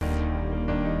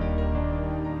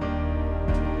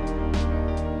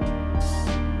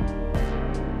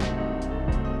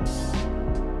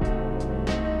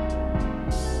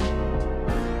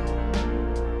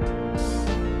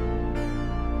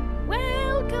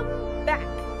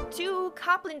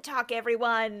Copland Talk,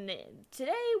 everyone!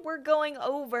 Today we're going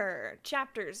over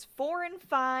chapters 4 and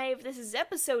 5. This is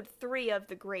episode 3 of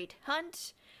The Great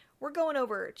Hunt. We're going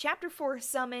over chapter 4,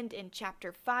 Summoned, and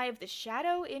chapter 5, The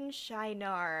Shadow in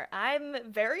Shinar. I'm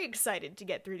very excited to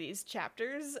get through these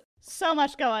chapters. So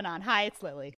much going on. Hi, it's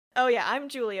Lily. Oh yeah, I'm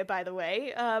Julia, by the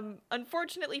way.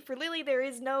 Unfortunately for Lily, there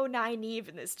is no Nynaeve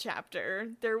in this chapter.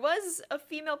 There was a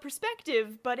female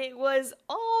perspective, but it was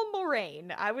all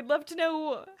Moraine. I would love to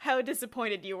know how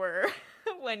disappointed you were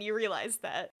when you realized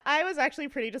that. I was actually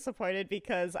pretty disappointed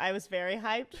because I was very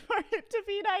hyped for it to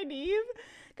be Nynaeve,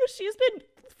 because she's been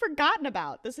forgotten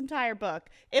about this entire book.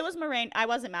 It was Moraine. I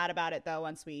wasn't mad about it, though,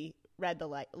 once we read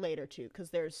the later two, because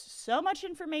there's so much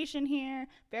information here.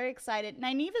 Very excited.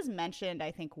 Nynaeve is mentioned, I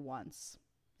think, once,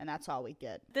 and that's all we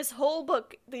get. This whole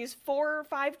book, these 4 or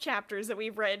 5 chapters that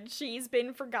we've read, she's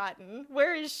been forgotten.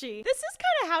 Where is she? This is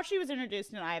kind of how she was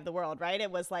introduced in Eye of the World, right? It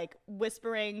was like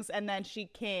whisperings, and then she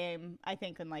came, I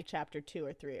think, in like chapter 2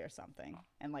 or 3 or something,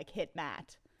 and like hit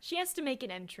Matt. She has to make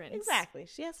an entrance. Exactly.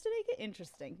 She has to make it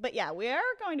interesting. But yeah, we are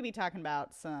going to be talking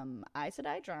about some Aes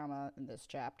Sedai drama in this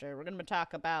chapter. We're going to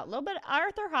talk about a little bit of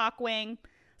Arthur Hawkwing,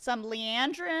 some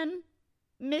Liandrin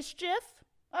mischief,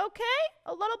 okay?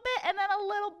 A little bit, and then a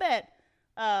little bit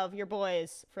of your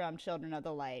boys from Children of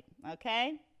the Light,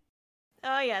 okay?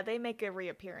 Oh yeah, they make a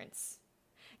reappearance.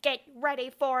 Get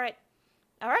ready for it!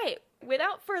 Alright,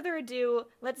 without further ado,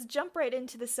 let's jump right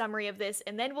into the summary of this,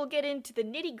 and then we'll get into the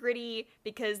nitty-gritty,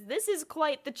 because this is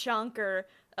quite the chonker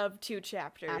of 2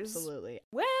 chapters. Absolutely.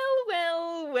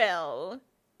 Well.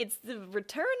 It's the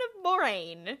return of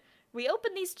Moraine. We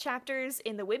open these chapters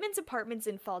in the women's apartments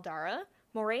in Faldara.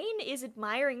 Moraine is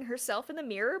admiring herself in the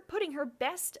mirror, putting her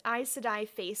best Aes Sedai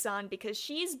face on because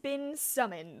she's been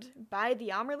summoned by the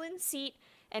Amyrlin seat,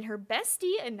 and her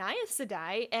bestie, Anaya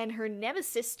Sedai, and her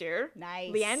nemesis-sister,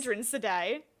 Liandrin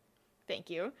Sedai, thank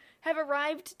you, have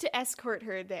arrived to escort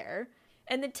her there.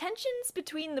 And the tensions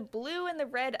between the blue and the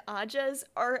red Ajas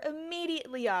are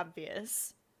immediately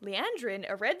obvious. Liandrin,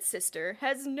 a red sister,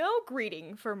 has no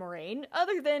greeting for Moraine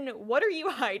other than, "What are you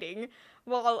hiding?"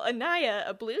 while Anaya,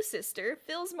 a blue sister,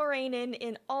 fills Moraine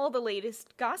in all the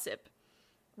latest gossip.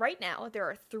 Right now, there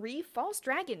are 3 false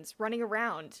dragons running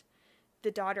around. The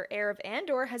daughter heir of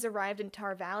Andor has arrived in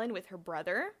Tar Valon with her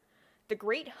brother. The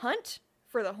Great Hunt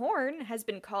for the Horn has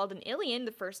been called an Ilion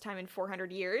the first time in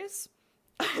 400 years.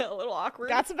 A little awkward.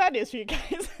 Got some bad news for you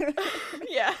guys.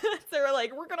 Yeah, they were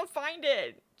like, we're gonna find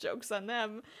it. Joke's on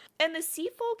them. And the Sea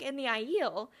Folk and the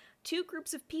Aiel, 2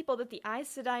 groups of people that the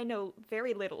Aes Sedai know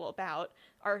very little about,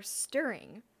 are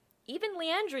stirring. Even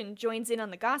Liandrin joins in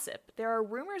on the gossip. There are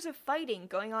rumors of fighting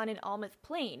going on in Almouth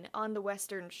Plain on the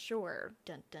western shore.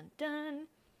 Dun dun dun.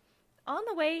 On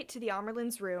the way to the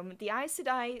Amyrlin's room, the Aes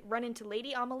Sedai run into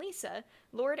Lady Amalisa,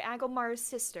 Lord Agelmar's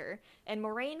sister, and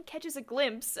Moraine catches a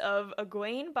glimpse of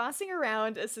Egwene bossing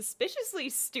around a suspiciously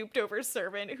stooped-over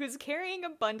servant who's carrying a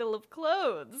bundle of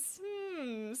clothes.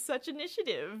 Such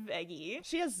initiative, Eggy.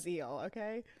 She has zeal,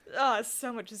 okay?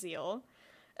 So much zeal.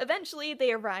 Eventually,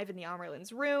 they arrive in the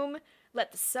Amyrlin's room,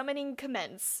 let the summoning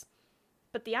commence.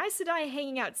 But the Aes Sedai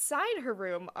hanging outside her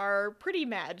room are pretty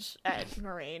mad at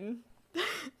Moraine.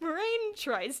 Moraine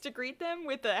tries to greet them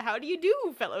with a "How do you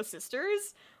do, fellow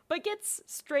sisters?" but gets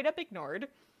straight up ignored.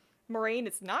 Moraine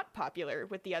is not popular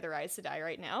with the other Aes Sedai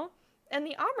right now, and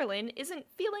the Amyrlin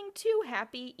isn't feeling too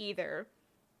happy either.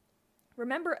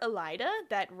 Remember Elaida,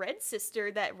 that red sister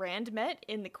that Rand met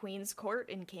in the Queen's Court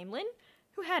in Caemlyn,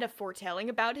 who had a foretelling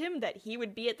about him that he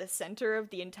would be at the center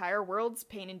of the entire world's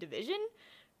pain and division?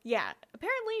 Yeah,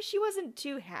 apparently she wasn't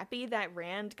too happy that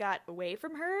Rand got away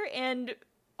from her, and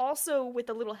also with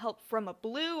a little help from a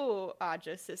blue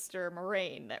Aja sister,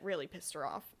 Moraine, that really pissed her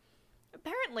off.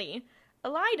 Apparently,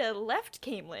 Elaida left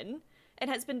Caemlyn and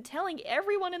has been telling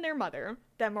everyone and their mother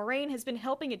that Moraine has been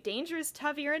helping a dangerous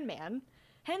Taviran man,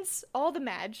 hence all the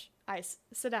Madge Aes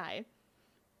Sedai.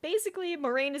 Basically,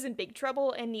 Moraine is in big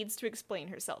trouble and needs to explain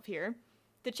herself here.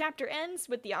 The chapter ends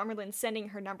with the Amyrlin sending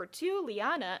her number 2,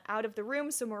 Lyanna, out of the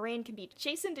room so Moraine can be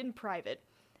chastened in private.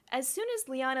 As soon as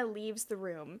Lyanna leaves the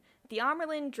room, the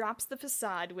Amyrlin drops the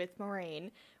facade with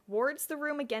Moraine, wards the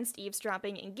room against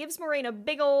eavesdropping, and gives Moraine a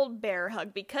big old bear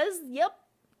hug because, yep,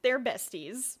 they're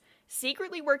besties,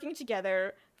 secretly working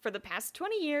together for the past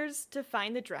 20 years to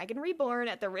find the Dragon Reborn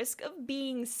at the risk of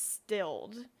being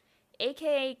stilled,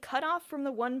 aka cut off from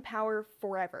the One Power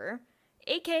forever,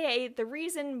 aka the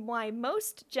reason why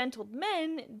most gentled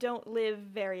men don't live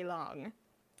very long.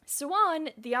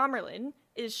 Siuan, the Amyrlin,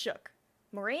 is shook.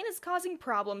 Moraine is causing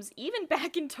problems even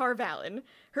back in Tar Valon.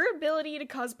 Her ability to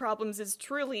cause problems is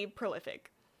truly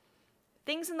prolific.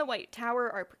 Things in the White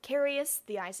Tower are precarious.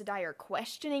 The Aes Sedai are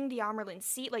questioning the Amyrlin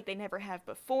seat like they never have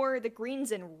before. The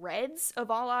Greens and Reds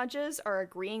of all Ajas are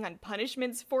agreeing on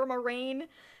punishments for Moiraine.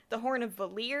 The Horn of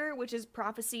Valir, which is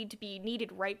prophesied to be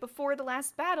needed right before the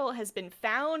last battle, has been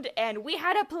found, and we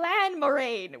had a plan,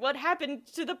 Moiraine! What happened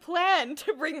to the plan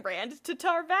to bring Rand to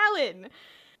Tar Valon?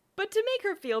 But to make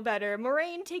her feel better,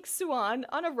 Moiraine takes Siuan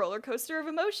on a roller coaster of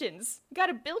emotions.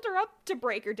 Gotta build her up to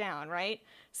break her down, right?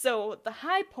 So, the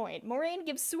high point, Moiraine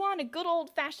gives Siuan a good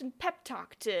old-fashioned pep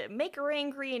talk to make her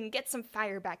angry and get some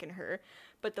fire back in her.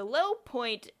 But the low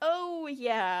point, oh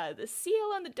yeah, the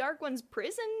seal on the Dark One's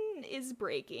prison is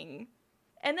breaking.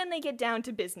 And then they get down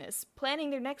to business,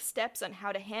 planning their next steps on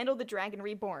how to handle the Dragon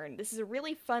Reborn. This is a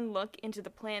really fun look into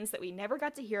the plans that we never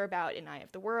got to hear about in Eye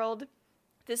of the World.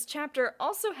 This chapter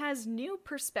also has new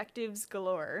perspectives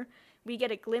galore. We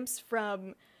get a glimpse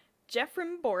from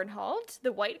Jeffrem Bornhald,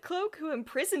 the White Cloak who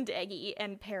imprisoned Eggy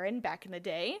and Perrin back in the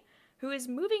day, who is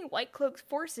moving White Cloak's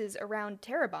forces around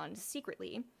Terrebonne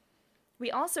secretly. We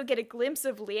also get a glimpse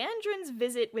of Liandrin's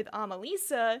visit with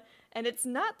Amalisa, and it's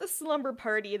not the slumber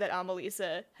party that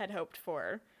Amalisa had hoped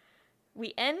for.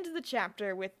 We end the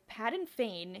chapter with Padan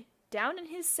Fain, down in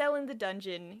his cell in the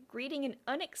dungeon, greeting an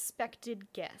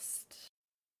unexpected guest.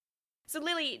 So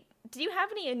Lily, do you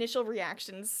have any initial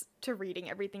reactions to reading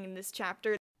everything in this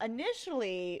chapter?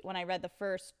 Initially, when I read the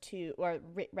first two, or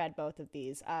read both of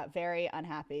these, very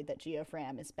unhappy that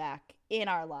Geofram is back in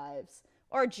our lives.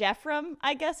 Or Jeffrem,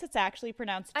 I guess it's actually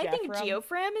pronounced Jeffrem. I think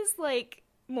Geofram is, like,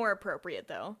 more appropriate,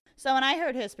 though. So when I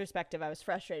heard his perspective, I was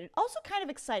frustrated. Also kind of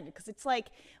excited, because it's like,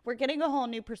 we're getting a whole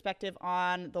new perspective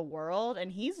on the world,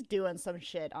 and he's doing some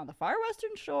shit on the far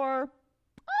western shore.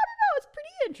 I don't know, it's pretty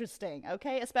interesting,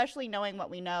 okay? Especially knowing what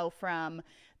we know from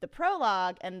the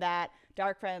prologue, and that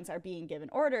Dark Friends are being given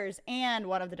orders, and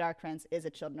one of the Dark Friends is a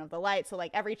Children of the Light. So,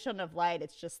 like, every Children of Light,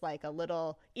 it's just like a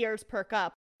little ears perk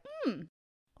up.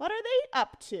 What are they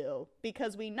up to?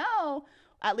 Because we know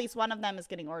at least one of them is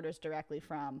getting orders directly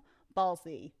from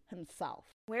Ballsy himself.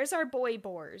 Where's our boy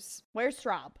Bors? Where's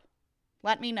Straub?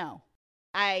 Let me know.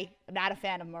 I am not a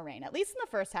fan of Moiraine, at least in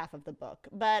the first half of the book.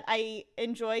 But I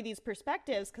enjoy these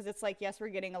perspectives because it's like, yes, we're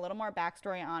getting a little more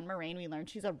backstory on Moiraine. We learn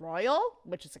she's a royal,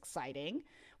 which is exciting.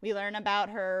 We learn about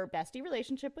her bestie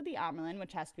relationship with the Amyrlin,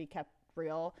 which has to be kept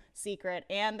real secret,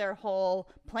 and their whole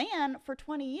plan for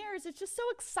 20 years. It's just so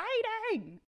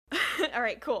exciting. All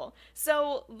right, cool.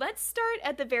 So let's start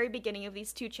at the very beginning of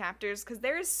these two chapters, because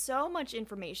there is so much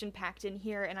information packed in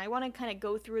here, and I want to kind of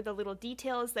go through the little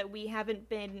details that we haven't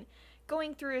been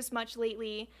going through as much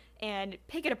lately and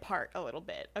pick it apart a little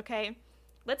bit, okay?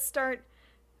 Let's start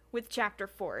with chapter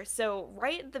 4. So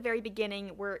right at the very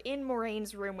beginning, we're in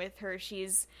Moraine's room with her.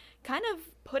 She's kind of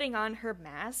putting on her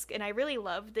mask, and I really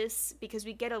love this because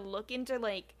we get a look into,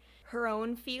 like, her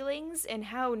own feelings and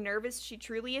how nervous she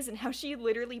truly is and how she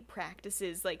literally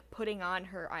practices, like, putting on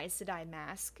her Aes Sedai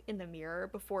mask in the mirror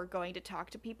before going to talk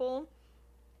to people.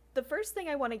 The first thing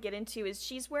I want to get into is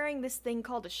she's wearing this thing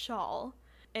called a shawl,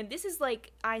 and this is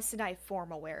like Aes Sedai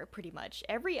formal wear, pretty much.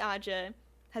 Every Aja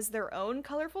has their own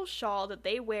colorful shawl that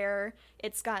they wear.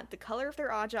 It's got the color of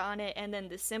their Aja on it, and then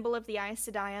the symbol of the Aes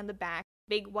Sedai on the back,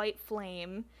 big white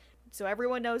flame, so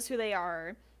everyone knows who they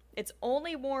are. It's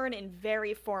only worn in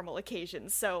very formal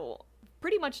occasions, so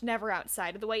pretty much never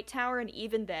outside of the White Tower, and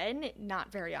even then, not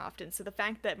very often. So the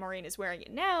fact that Moiraine is wearing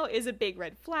it now is a big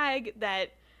red flag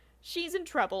that she's in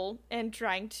trouble and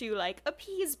trying to, like,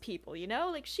 appease people, you know?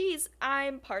 Like,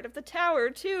 I'm part of the tower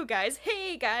too, guys.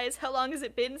 Hey, guys, how long has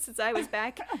it been since I was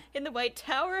back in the White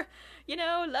Tower? You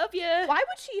know, love ya. Why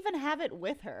would she even have it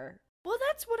with her? Well,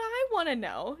 that's what I want to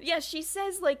know. Yeah, she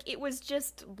says, like, it was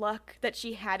just luck that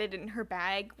she had it in her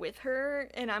bag with her,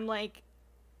 and I'm like,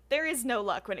 there is no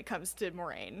luck when it comes to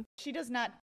Moiraine. She does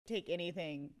not take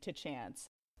anything to chance.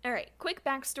 Alright, quick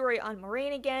backstory on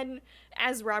Moiraine again.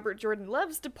 As Robert Jordan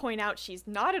loves to point out, she's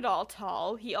not at all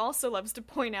tall. He also loves to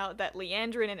point out that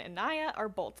Liandrin and Anaya are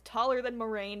both taller than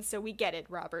Moiraine, so we get it,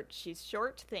 Robert. She's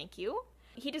short, thank you.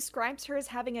 He describes her as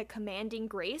having a commanding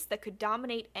grace that could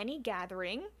dominate any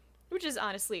gathering, which is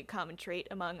honestly a common trait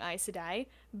among Aes Sedai,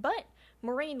 but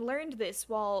Moiraine learned this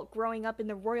while growing up in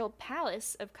the royal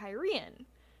palace of Cairhien.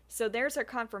 So there's our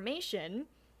confirmation.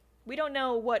 We don't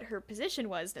know what her position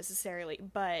was necessarily,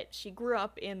 but she grew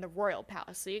up in the royal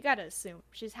palace, so you gotta assume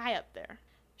she's high up there.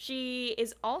 She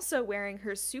is also wearing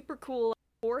her super cool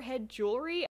forehead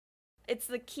jewelry. It's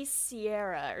the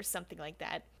Kisera or something like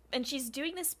that. And she's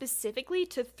doing this specifically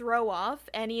to throw off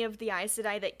any of the Aes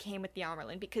Sedai that came with the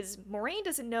Amyrlin, because Moiraine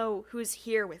doesn't know who's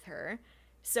here with her.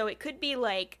 So it could be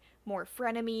like more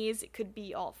frenemies. It could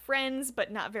be all friends,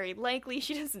 but not very likely.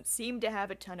 She doesn't seem to have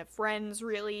a ton of friends,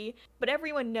 really. But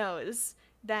everyone knows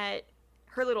that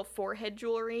her little forehead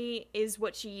jewelry is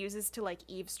what she uses to, like,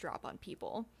 eavesdrop on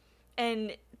people.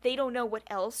 And they don't know what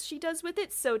else she does with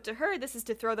it, so to her, this is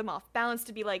to throw them off balance,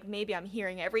 to be like, maybe I'm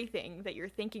hearing everything that you're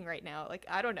thinking right now. Like,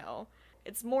 I don't know.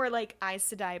 It's more like Aes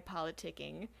Sedai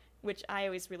politicking, which I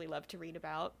always really love to read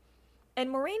about. And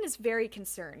Moiraine is very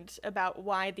concerned about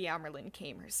why the Amyrlin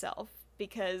came herself,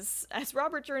 because, as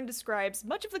Robert Jordan describes,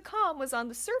 much of the calm was on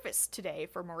the surface today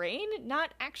for Moiraine,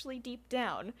 not actually deep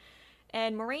down.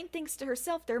 And Moiraine thinks to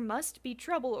herself there must be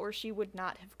trouble or she would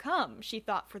not have come, she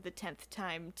thought for the 10th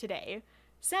time today.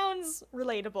 Sounds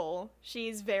relatable.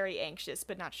 She's very anxious,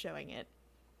 but not showing it.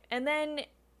 And then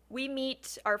we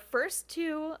meet our first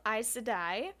two Aes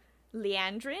Sedai,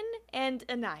 Liandrin and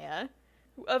Anaya.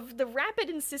 Of the rapid,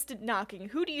 insistent knocking,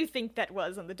 who do you think that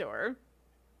was on the door?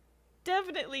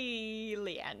 Definitely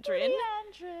Liandrin.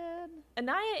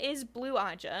 Anaya is Blue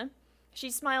Aja. She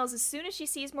smiles as soon as she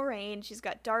sees Moiraine. She's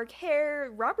got dark hair.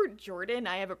 Robert Jordan,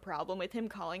 I have a problem with him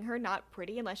calling her not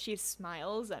pretty unless she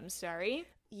smiles. I'm sorry.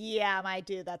 Yeah, my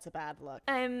dude, that's a bad look.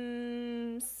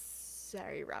 I'm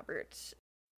sorry, Robert.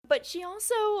 But she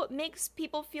also makes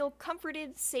people feel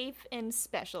comforted, safe, and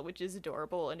special, which is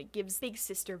adorable, and it gives big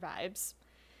sister vibes.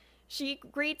 She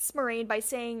greets Moiraine by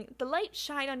saying, "The light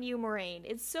shine on you, Moiraine.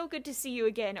 It's so good to see you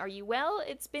again. Are you well?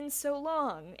 It's been so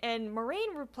long." And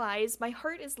Moiraine replies, "My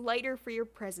heart is lighter for your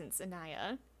presence,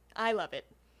 Anaya." I love it.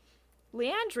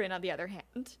 Liandrin, on the other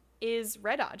hand, is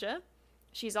Red Aja.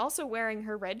 She's also wearing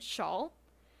her red shawl.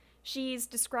 She's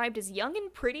described as young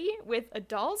and pretty, with a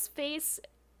doll's face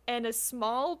and a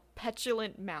small,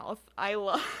 petulant mouth. I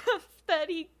love that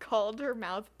he called her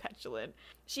mouth petulant.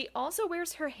 She also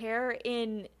wears her hair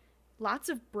in lots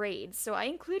of braids, so I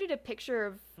included a picture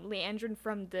of Liandrin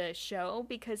from the show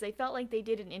because I felt like they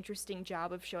did an interesting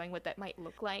job of showing what that might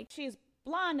look like. She's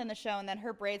blonde in the show, and then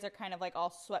her braids are kind of like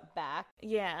all swept back.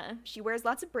 Yeah, she wears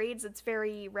lots of braids. It's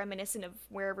very reminiscent of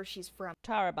wherever she's from.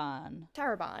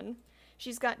 Tarabon.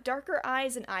 She's got darker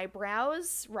eyes and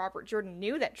eyebrows. Robert Jordan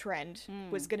knew that trend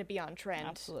was going to be on trend.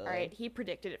 Absolutely. All right, he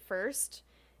predicted it first.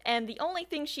 And the only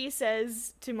thing she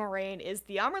says to Moiraine is,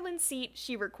 "The Amyrlin seat,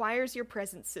 she requires your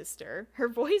presence, sister." Her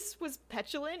voice was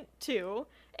petulant, too,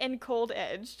 and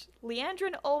cold-edged.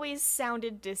 Liandrin always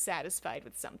sounded dissatisfied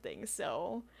with something,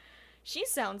 so she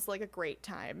sounds like a great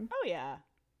time. Oh, yeah.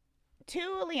 To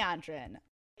Liandrin,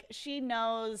 she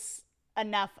knows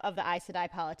enough of the Aes Sedai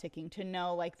politicking to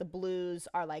know, like, the Blues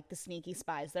are like the sneaky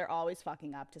spies. They're always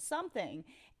fucking up to something.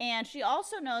 And she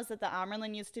also knows that the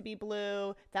Amyrlin used to be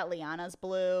blue, that Lyanna's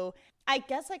blue. I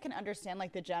guess I can understand,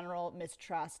 like, the general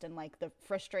mistrust and, like, the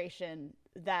frustration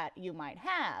that you might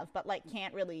have, but, like,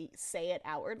 can't really say it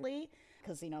outwardly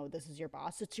because, you know, this is your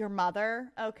boss. It's your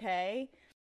mother, okay?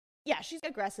 Yeah, she's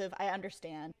aggressive. I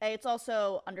understand. It's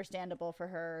also understandable for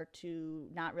her to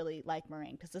not really like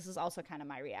Moiraine, because this is also kind of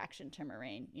my reaction to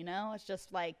Moiraine, you know? It's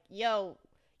just like, yo,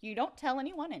 you don't tell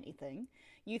anyone anything.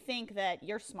 You think that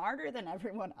you're smarter than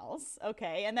everyone else,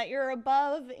 okay? And that you're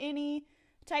above any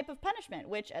type of punishment,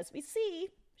 which, as we see,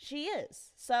 she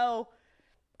is. So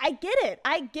I get it.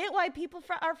 I get why people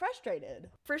are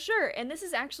frustrated. For sure. And this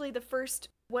is actually the first,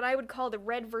 what I would call the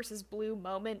red versus blue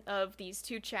moment of these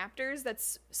two chapters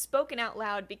that's spoken out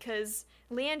loud, because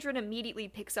Liandrin immediately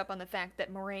picks up on the fact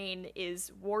that Moiraine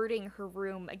is warding her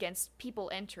room against people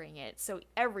entering it. So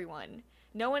everyone,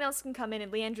 no one else can come in,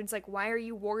 and Liandrin's like, "Why are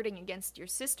you warding against your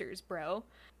sisters, bro?"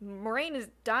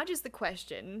 Moiraine dodges the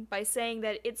question by saying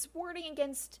that it's warding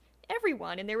against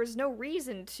everyone, and there was no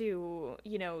reason to,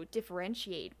 you know,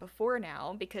 differentiate before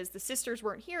now, because the sisters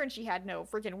weren't here and she had no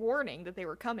freaking warning that they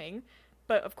were coming.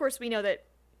 But of course we know that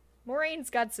Moraine's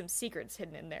got some secrets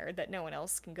hidden in there that no one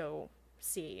else can go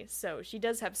see, so she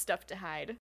does have stuff to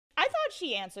hide. I thought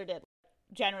she answered it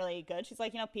generally good. She's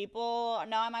like, you know, people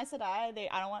know I'm Aes Sedai.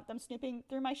 I don't want them snooping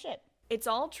through my shit. It's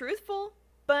all truthful,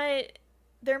 but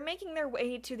they're making their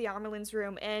way to the Amyrlin's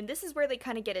room, and this is where they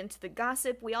kind of get into the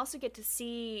gossip. We also get to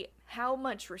see how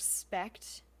much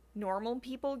respect normal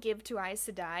people give to Aes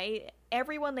Sedai.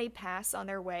 Everyone they pass on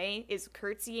their way is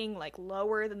curtsying, like,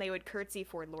 lower than they would curtsy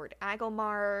for Lord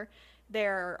Agelmar.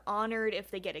 They're honored if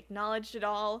they get acknowledged at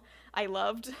all. I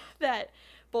loved that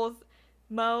both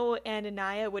Mo and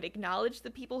Anaya would acknowledge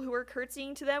the people who are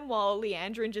curtsying to them, while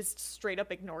Liandrin just straight up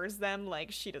ignores them,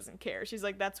 like, she doesn't care. She's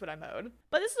like, that's what I'm owed.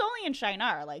 But this is only in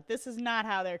Shinar. Like, this is not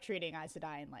how they're treating Aes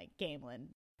Sedai in, like, Gamelin.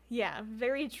 Yeah,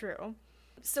 very true.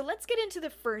 So let's get into the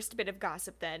first bit of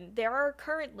gossip then. There are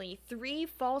currently 3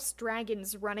 false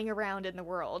dragons running around in the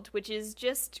world, which is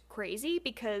just crazy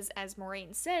because, as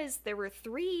Moiraine says, there were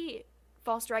 3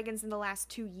 false dragons in the last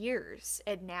 2 years,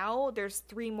 and now there's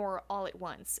 3 more all at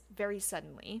once, very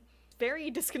suddenly.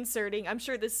 Very disconcerting. I'm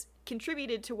sure this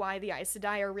contributed to why the Aes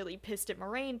Sedai are really pissed at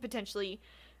Moiraine potentially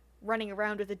running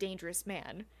around with a dangerous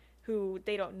man, who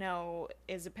they don't know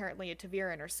is apparently a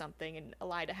Ta'Veren or something, and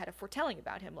Elaida had a foretelling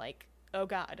about him, like, oh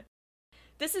god.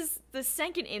 This is the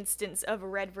second instance of a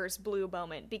red versus blue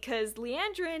moment, because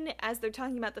Liandrin, as they're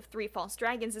talking about the 3 false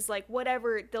dragons, is like,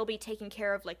 whatever, they'll be taken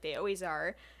care of like they always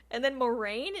are. And then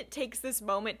Moiraine takes this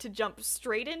moment to jump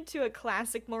straight into a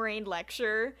classic Moiraine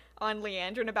lecture on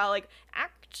Liandrin about, like,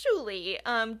 actually,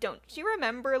 don't you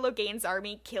remember Loghain's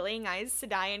army killing Aes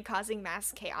Sedai and causing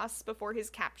mass chaos before his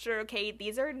capture? Okay,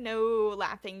 these are no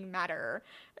laughing matter.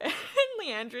 And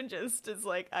Liandrin just is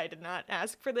like, I did not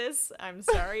ask for this. I'm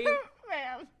sorry.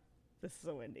 Man. This is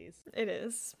a Wendy's. It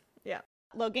is. Yeah.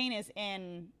 Loghain is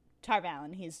in Tar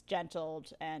Valon. He's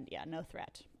gentled and, yeah, no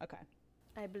threat. Okay.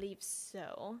 I believe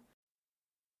so.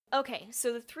 Okay,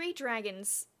 so the 3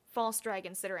 dragons, false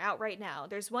dragons that are out right now.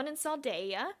 There's one in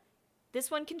Saldaea.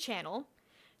 This one can channel.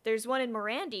 There's one in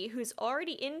Morandi who's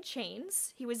already in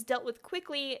chains. He was dealt with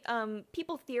quickly.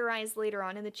 People theorize later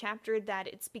on in the chapter that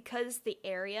it's because the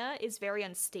area is very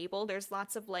unstable. There's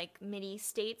lots of, like,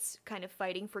 mini-states kind of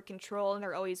fighting for control, and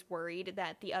they're always worried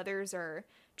that the others are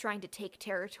trying to take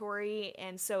territory,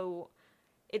 and so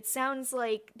it sounds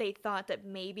like they thought that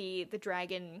maybe the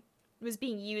dragon was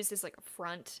being used as, like, a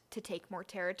front to take more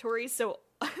territory, so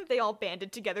they all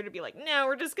banded together to be like, no,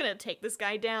 we're just gonna take this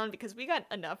guy down because we got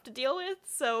enough to deal with,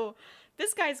 so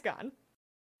this guy's gone.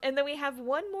 And then we have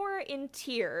one more in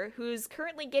Tyr, who's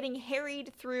currently getting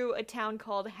harried through a town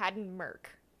called Haddon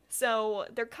Merk. So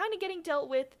they're kind of getting dealt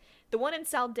with. The one in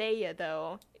Saldaea,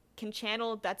 though, can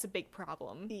channel. That's a big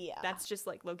problem. Yeah. That's just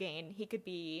like Loghain. He could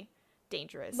be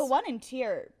dangerous. The one in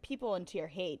Tyr, people in Tyr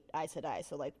hate Aes Sedai,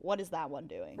 so, like, what is that one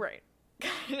doing? Right.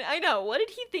 I know. What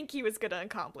did he think he was going to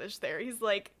accomplish there? He's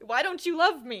like, why don't you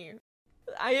love me?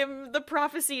 I am the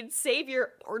prophesied savior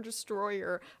or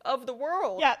destroyer of the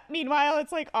world. Yeah, meanwhile,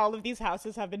 it's like all of these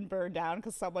houses have been burned down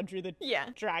because someone drew the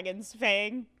dragon's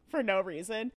fang for no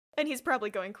reason. And he's probably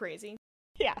going crazy.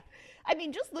 Yeah. I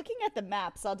mean, just looking at the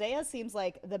map, Saldaea seems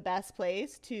like the best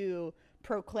place to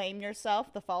proclaim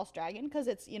yourself the false dragon, because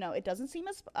it's, you know, it doesn't seem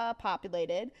as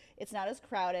populated. It's not as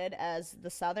crowded as the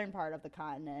southern part of the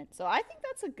continent. So I think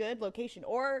that's a good location.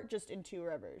 Or just in Two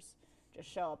Rivers. Just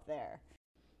show up there.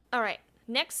 All right.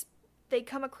 Next, they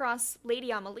come across Lady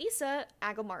Amalisa,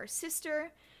 Agelmar's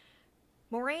sister.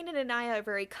 Moiraine and Anaya are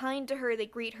very kind to her. They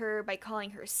greet her by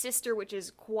calling her sister, which is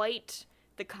quite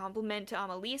the compliment to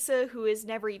Amalisa, who has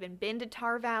never even been to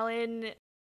Tar Valon.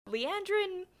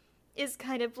 Liandrin is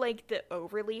kind of like the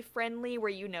overly friendly,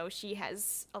 where you know she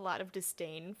has a lot of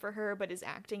disdain for her, but is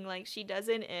acting like she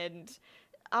doesn't, and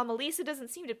Amalisa doesn't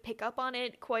seem to pick up on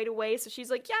it quite a way, so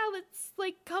she's like, yeah, let's,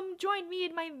 like, come join me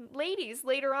and my ladies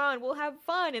later on, we'll have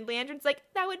fun, and Liandrin's like,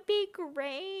 that would be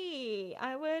great,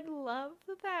 I would love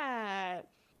that.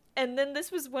 And then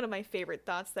this was one of my favorite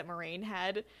thoughts that Moiraine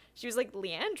had. She was like,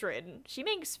 Liandrin, she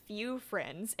makes few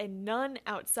friends, and none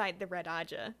outside the Red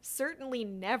Ajah. Certainly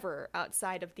never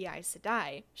outside of the Aes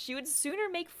Sedai. She would sooner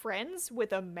make friends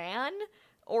with a man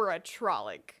or a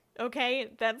Trolloc.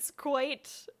 Okay? That's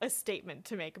quite a statement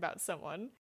to make about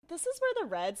someone. This is where the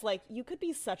Reds, like, you could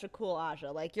be such a cool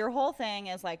Ajah. Like, your whole thing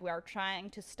is, like, we are trying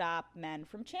to stop men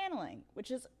from channeling,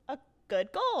 which is a good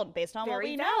goal based on what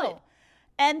we know.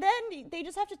 And then they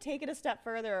just have to take it a step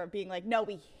further, being like, no,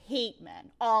 we hate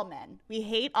men. All men. We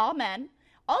hate all men.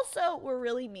 Also, we're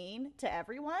really mean to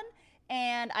everyone.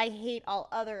 And I hate all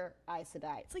other Aes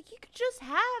Sedai. It's like, you could just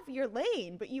have your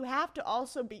lane, but you have to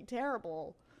also be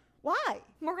terrible. Why?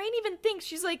 Moiraine even thinks,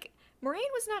 she's like,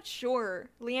 Moiraine was not sure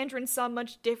Liandrin saw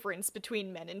much difference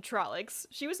between men and Trollocs.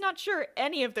 She was not sure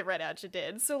any of the Red Ajah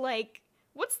did. So, like,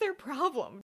 what's their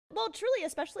problem? Well, truly,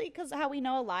 especially because how we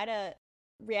know Elaida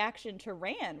reaction to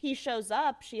Rand. He shows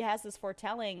up, she has this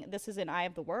foretelling, this is an Eye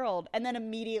of the World, and then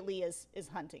immediately is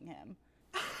hunting him.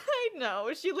 I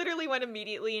know. She literally went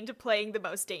immediately into playing the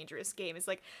most dangerous game. It's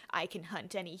like, I can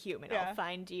hunt any human, I'll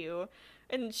find you.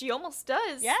 And she almost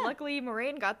does. Yeah. Luckily,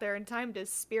 Moiraine got there in time to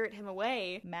spirit him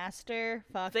away. Master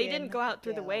fucking They didn't go out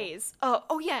through the ways.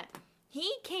 Oh yeah.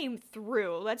 He came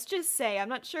through. Let's just say, I'm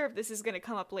not sure if this is going to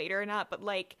come up later or not, but,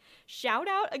 like, shout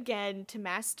out again to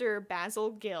Master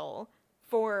Basil Gill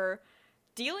for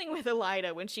dealing with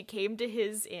Elaida when she came to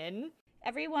his inn.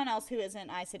 Everyone else who isn't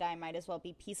Aes Sedai might as well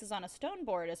be pieces on a stone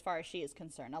board as far as she is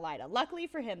concerned, Elaida. Luckily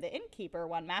for him, the innkeeper,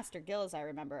 one Master Gill, as I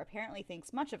remember, apparently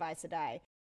thinks much of Aes Sedai,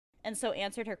 and so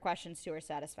answered her questions to her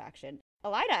satisfaction.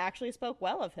 Elaida actually spoke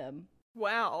well of him.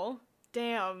 Wow.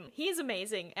 Damn. He's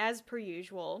amazing, as per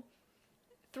usual.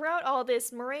 Throughout all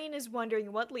this, Moraine is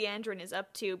wondering what Liandrin is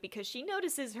up to because she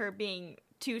notices her being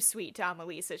too sweet to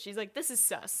Amalisa. She's like, this is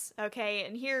sus, okay?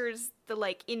 And here's the,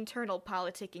 like, internal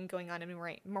politicking going on in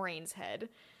Moraine's head.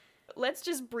 Let's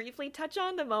just briefly touch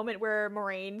on the moment where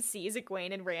Moraine sees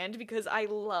Egwene and Rand, because I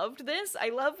loved this. I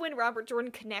love when Robert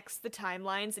Jordan connects the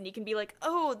timelines and you can be like,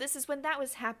 oh, this is when that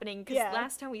was happening, because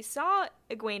last time we saw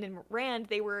Egwene and Rand,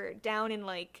 they were down in,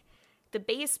 like, the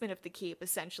basement of the keep,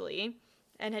 essentially,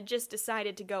 and had just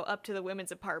decided to go up to the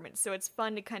women's apartment, so it's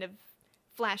fun to kind of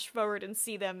flash forward and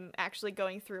see them actually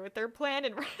going through with their plan,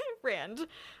 and Rand,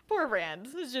 poor Rand,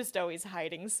 is just always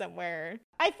hiding somewhere.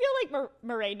 I feel like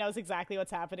Moraine knows exactly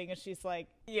what's happening, and she's like,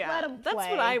 let him play. That's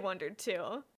what I wondered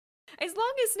too. As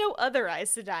long as no other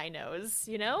Aes Sedai knows,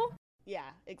 you know? Yeah,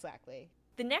 exactly.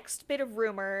 The next bit of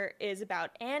rumor is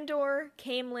about Andor,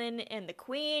 Caemlyn, and the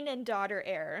Queen and daughter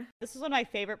heir. This is one of my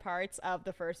favorite parts of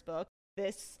the first book.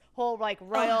 This whole, like,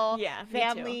 royal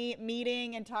family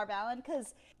meeting in Tar Valon,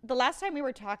 because the last time we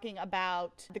were talking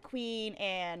about the queen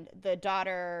and the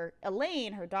daughter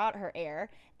Elaine, her heir,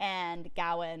 and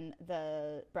Gawain,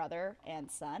 the brother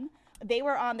and son, they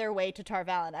were on their way to Tar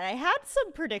Valon, and I had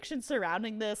some predictions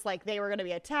surrounding this, like they were going to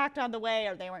be attacked on the way,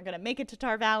 or they weren't going to make it to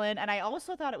Tar Valon, and I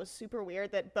also thought it was super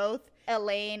weird that both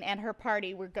Elaine and her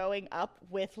party were going up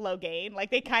with Logain.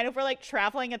 Like, they kind of were, like,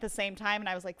 traveling at the same time, and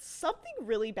I was like, something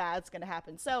really bad's going to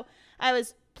happen. So I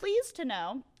was pleased to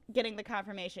know, getting the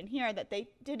confirmation here, that they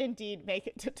did indeed make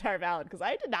it to Tar Valon, because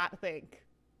I did not think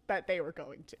that they were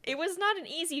going to. It was not an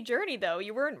easy journey, though.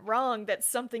 You weren't wrong that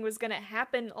something was going to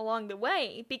happen along the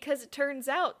way, because it turns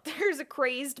out there's a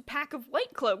crazed pack of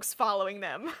white cloaks following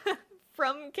them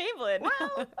from Caemlyn.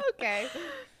 Well, okay.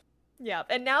 Yeah,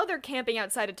 and now they're camping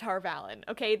outside of Tar Valon,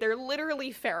 okay? They're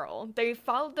literally feral. They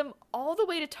followed them all the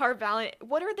way to Tar Valon.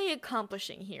 What are they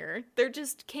accomplishing here? They're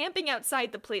just camping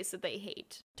outside the place that they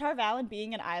hate. Tar Valon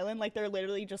being an island, like, they're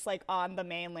literally just, like, on the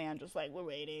mainland, just like, we're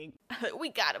waiting. We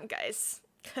got them, guys.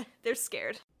 They're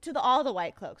scared. To all the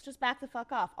white cloaks, just back the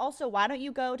fuck off. Also, why don't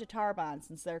you go to Tarban,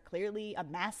 since they're clearly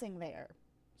amassing there?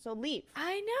 So leave.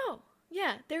 I know.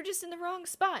 Yeah, they're just in the wrong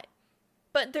spot.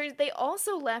 But they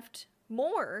also left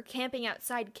more camping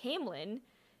outside Caemlyn,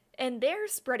 and they're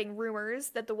spreading rumors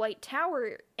that the White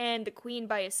Tower and the Queen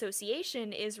by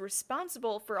association is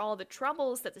responsible for all the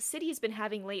troubles that the city's been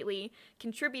having lately,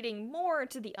 contributing more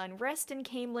to the unrest in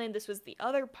Caemlyn. This was the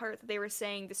other part that they were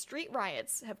saying. The street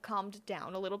riots have calmed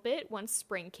down a little bit once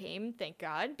spring came, thank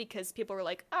God, because people were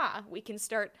like, we can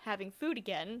start having food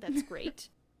again. That's great.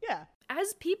 Yeah.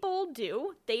 As people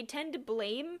do, they tend to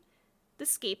blame the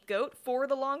scapegoat for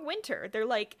the long winter. They're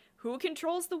like, who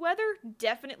controls the weather?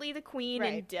 Definitely the Queen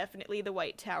and definitely the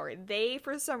White Tower. They,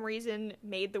 for some reason,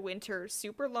 made the winter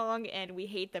super long, and we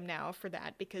hate them now for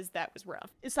that, because that was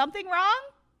rough. Is something wrong?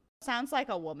 Sounds like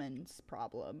a woman's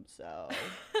problem, so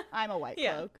I'm a white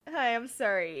cloak. Hi, I'm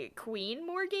sorry. Queen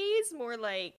Morgaze? More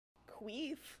like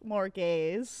Queef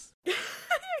Morgaze.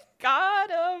 Got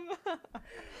him!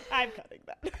 I'm cutting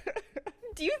that.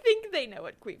 Do you think they know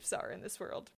what queefs are in this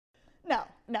world?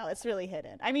 No, it's really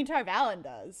hidden. I mean, Tar Valon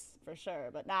does, for sure,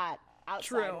 but not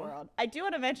outside world. I do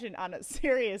want to mention, on a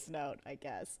serious note, I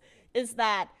guess, is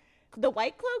that the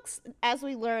White Cloaks, as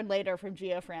we learn later from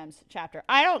Geofram's chapter,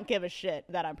 I don't give a shit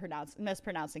that I'm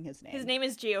mispronouncing his name. His name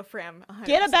is Geofram. 100%.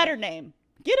 Get a better name.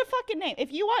 Get a fucking name.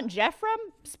 If you want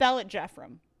Jeffram, spell it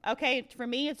Jeffram. Okay, for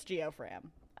me, it's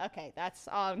Geofram. Okay, that's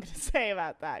all I'm going to say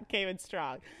about that. Came in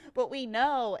strong. But we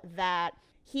know that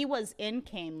he was in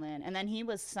Caemlyn, and then he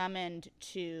was summoned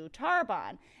to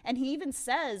Tarban. And he even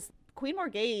says, Queen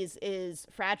Morgaze is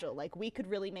fragile. Like, we could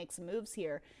really make some moves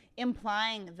here,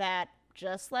 implying that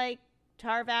just like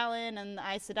Tar Valon and the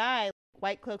Aes Sedai,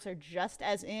 White Cloaks are just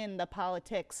as in the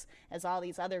politics as all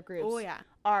these other groups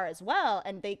are as well.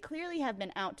 And they clearly have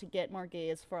been out to get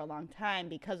Morgaze for a long time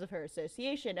because of her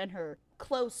association and her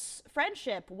close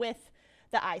friendship with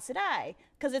the Aes Sedai.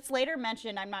 Because it's later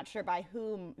mentioned, I'm not sure by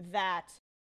whom, that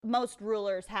most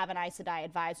rulers have an Aes Sedai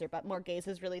advisor, but Morgaze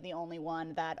is really the only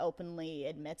one that openly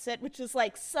admits it, which is,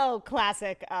 like, so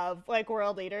classic of, like,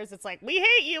 world leaders. It's like, we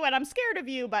hate you and I'm scared of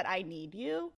you, but I need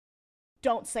you.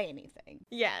 Don't say anything.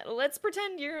 Yeah, let's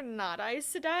pretend you're not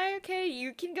Aes Sedai, okay?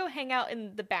 You can go hang out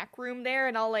in the back room there,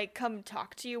 and I'll, like, come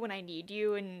talk to you when I need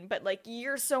you, but, like,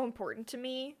 you're so important to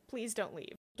me. Please don't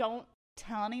leave. Don't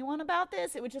tell anyone about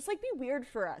this. It would just, like, be weird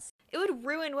for us. It would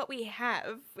ruin what we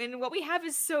have, and what we have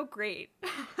is so great.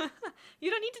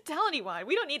 You don't need to tell anyone.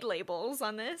 We don't need labels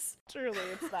on this. Truly,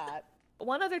 it's that.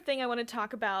 One other thing I want to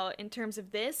talk about in terms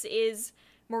of this is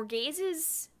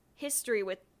Morgaze's history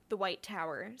with the White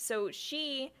Tower. So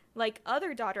she like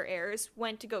other daughter heirs,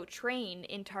 went to go train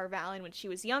in Tar Valon when she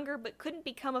was younger, but couldn't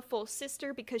become a full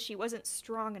sister because she wasn't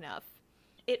strong enough.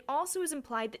 It also is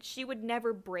implied that she would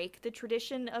never break the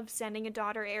tradition of sending a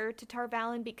daughter heir to Tar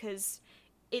Valon because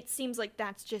it seems like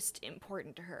that's just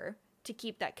important to her to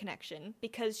keep that connection,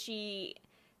 because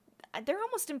they're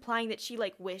almost implying that she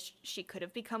like wished she could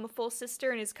have become a full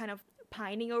sister and is kind of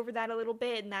pining over that a little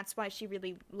bit, and that's why she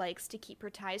really likes to keep her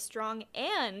ties strong.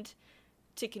 And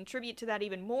to contribute to that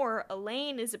even more,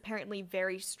 Elaine is apparently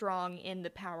very strong in the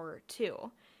power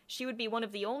too. She would be one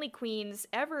of the only queens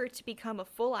ever to become a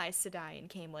full Aes Sedai in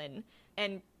Caemlyn,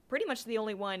 and pretty much the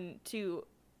only one to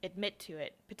admit to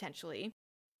it, potentially.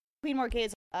 Queen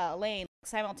Morgha's Elaine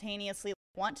simultaneously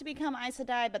want to become Aes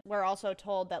Sedai, but we're also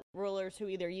told that rulers who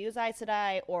either use Aes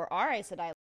Sedai or are Aes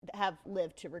Sedai have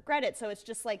lived to regret it. So it's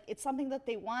just like, it's something that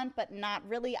they want, but not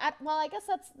really. I guess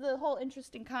that's the whole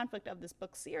interesting conflict of this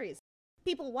book series.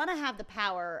 People want to have the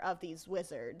power of these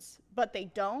wizards, but they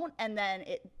don't, and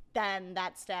then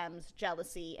that stems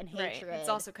jealousy and hatred. Right. It's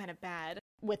also kind of bad.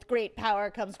 With great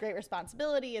power comes great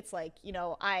responsibility. It's like,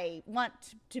 I want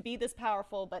to be this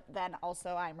powerful, but then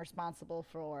also I'm responsible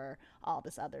for all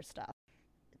this other stuff.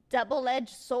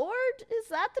 Double-edged sword? Is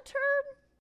that the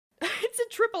term? It's a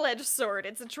triple-edged sword.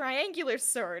 It's a triangular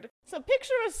sword. So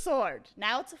picture a sword.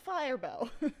 Now it's a fire bow.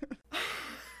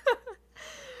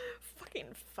 Fucking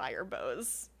fire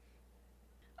bows.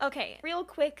 Okay, real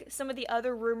quick, some of the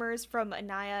other rumors from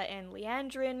Anaya and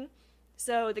Liandrin.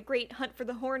 So the Great Hunt for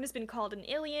the Horn has been called an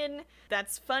Ilion.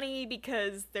 That's funny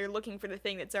because they're looking for the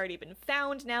thing that's already been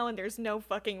found now, and there's no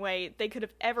fucking way they could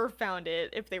have ever found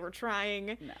it if they were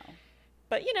trying. No.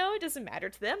 But, it doesn't matter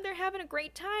to them. They're having a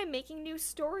great time making new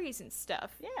stories and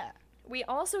stuff. Yeah. We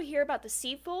also hear about the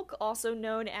Sea Folk, also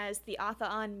known as the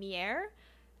Atha'an Mier.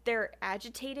 They're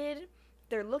agitated.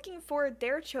 They're looking for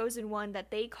their chosen one that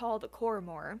they call the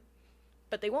Cormor.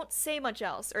 But they won't say much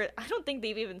else, or I don't think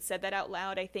they've even said that out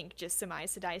loud. I think just some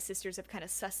Aes Sedai sisters have kind of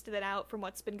sussed that out from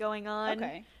what's been going on.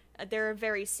 Okay. They're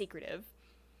very secretive.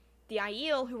 The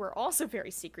Aiel, who are also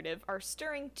very secretive, are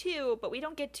stirring too, but we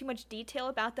don't get too much detail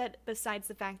about that besides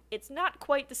the fact it's not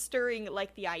quite the stirring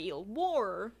like the Aiel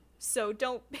War, so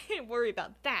don't worry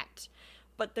about that.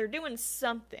 But they're doing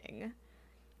something.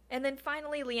 And then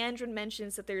finally, Liandrin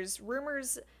mentions that there's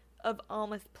rumors of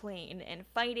Almoth Plain and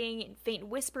fighting and faint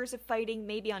whispers of fighting,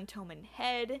 maybe on Toman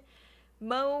Head.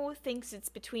 Mo thinks it's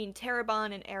between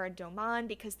Terabon and Erra Doman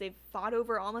because they've fought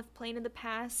over Almoth Plain in the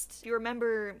past. You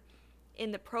remember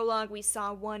in the prologue we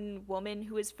saw one woman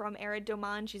who is from Erra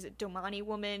Doman. She's a Domani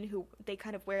woman who they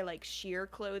kind of wear like sheer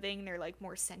clothing. They're like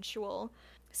more sensual.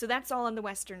 So that's all on the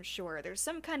Western Shore. There's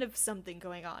some kind of something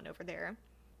going on over there.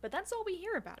 But that's all we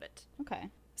hear about it. Okay.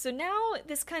 So now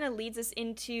this kind of leads us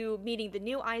into meeting the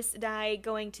new Aes Sedai,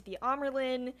 going to the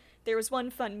Amyrlin. There was one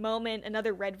fun moment,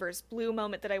 another red versus blue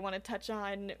moment that I want to touch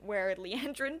on, where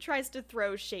Liandrin tries to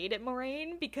throw shade at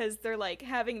Moraine because they're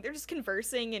just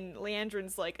conversing, and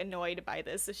Leandrin's like annoyed by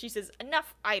this. So she says,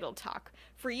 "Enough idle talk.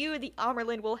 For you, the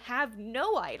Amyrlin will have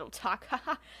no idle talk,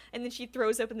 haha." And then she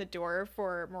throws open the door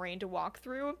for Moraine to walk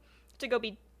through to go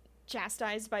be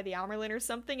chastised by the Amyrlin or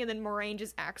something, and then Moraine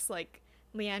just acts like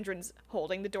Leandrin's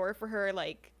holding the door for her,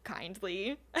 like,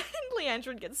 kindly. And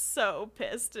Liandrin gets so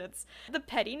pissed. The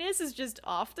pettiness is just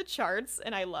off the charts,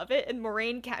 and I love it. And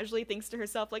Moraine casually thinks to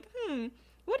herself, like,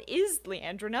 what is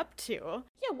Liandrin up to?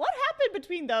 Yeah, what happened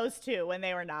between those two when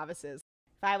they were novices?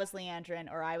 If I was Liandrin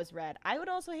or I was Red, I would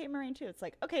also hate Moraine too. It's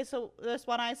like, okay, so this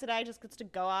one Aes Sedai just gets to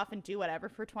go off and do whatever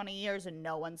for 20 years and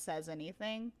no one says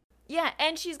anything. Yeah,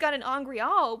 and she's got an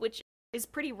Angreal, which is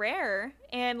pretty rare,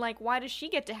 and like, why does she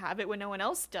get to have it when no one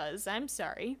else does? I'm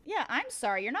sorry. Yeah, I'm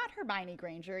sorry, you're not Hermione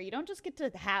Granger. You don't just get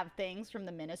to have things from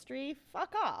the Ministry.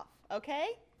 Fuck off,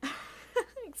 okay?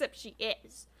 Except she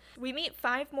is. We meet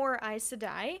 5 more Aes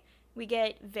Sedai. We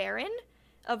get Varen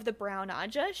of the Brown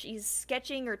Aja. She's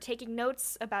sketching or taking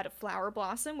notes about a flower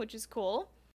blossom, which is cool.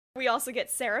 We also get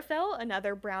Seraphel,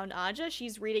 another Brown Aja.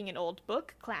 She's reading an old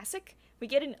book, classic. We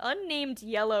get an unnamed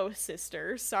yellow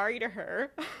sister, sorry to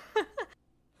her.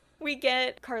 We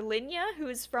get Carlinia,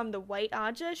 who's from the White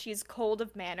Aja. She's cold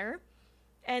of manner.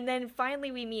 And then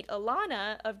finally we meet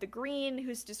Alana of the Green,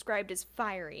 who's described as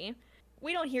fiery.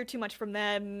 We don't hear too much from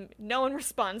them. No one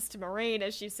responds to Moraine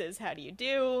as she says, "How do you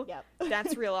do?" Yep.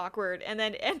 That's real awkward. And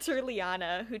then enter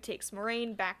Lyanna, who takes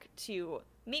Moraine back to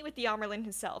meet with the Amyrlin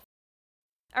himself.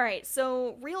 Alright,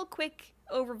 so real quick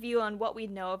overview on what we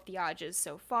know of the Ajas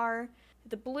so far.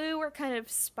 The blue are kind of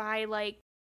spy-like.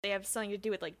 They have something to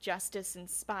do with like justice and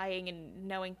spying and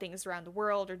knowing things around the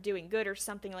world or doing good or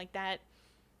something like that.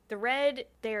 The red,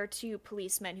 they're 2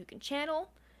 policemen who can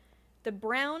channel. The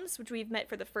Browns, which we've met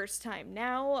for the first time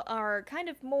now, are kind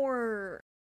of more,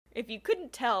 if you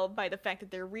couldn't tell by the fact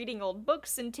that they're reading old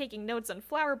books and taking notes on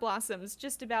flower blossoms,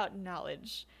 just about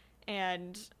knowledge.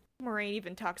 And Moiraine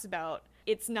even talks about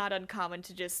it's not uncommon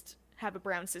to just have a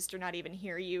brown sister not even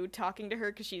hear you talking to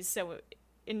her because she's so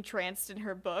entranced in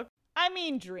her book. I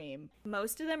mean, dream.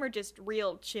 Most of them are just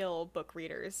real chill book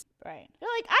readers. Right. They're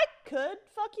like, I could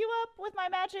fuck you up with my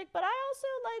magic, but I also,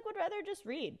 like, would rather just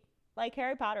read. Like,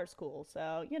 Harry Potter's cool,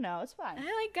 so, you know, it's fine. I,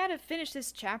 like, gotta finish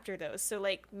this chapter, though, so,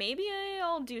 like, maybe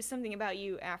I'll do something about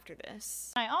you after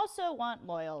this. I also want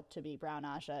Loial to be Brown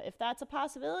Asha, if that's a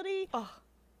possibility. Oh,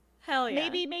 hell yeah.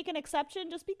 Maybe make an exception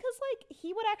just because, like,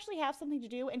 he would actually have something to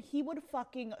do and he would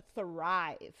fucking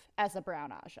thrive as a Brown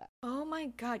Asha. Oh my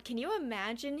god, can you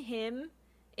imagine him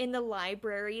in the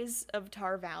libraries of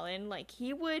Tar Valon? Like,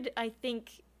 he would, I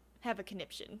think, have a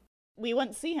conniption. We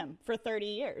wouldn't see him for 30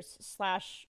 years /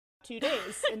 2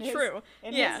 days in his, True.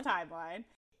 his timeline.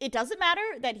 It doesn't matter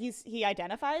that he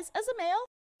identifies as a male.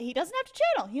 He doesn't have to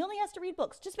channel. He only has to read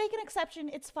books. Just make an exception.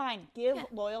 It's fine. Give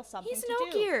Loial something He's to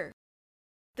no do. gear.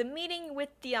 The meeting with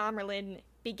the Amyrlin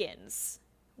begins.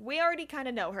 We already kind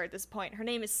of know her at this point. Her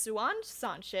name is Siuan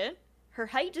Sanche. Her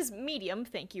height is medium,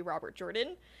 thank you, Robert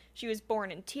Jordan. She was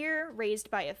born in Tyr, raised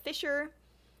by a fisher.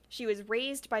 She was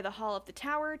raised by the Hall of the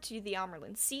Tower to the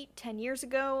Amyrlin seat 10 years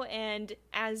ago, and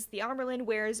as the Amyrlin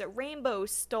wears a rainbow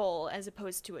stole as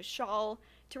opposed to a shawl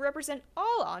to represent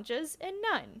all Anjas and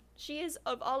none. She is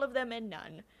of all of them and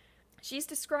none. She's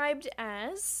described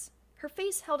as... Her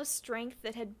face held a strength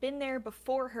that had been there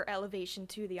before her elevation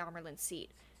to the Amyrlin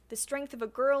seat. The strength of a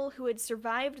girl who had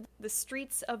survived the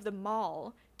streets of the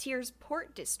Mall, Tyr's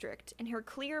port district, and her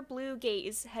clear blue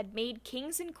gaze had made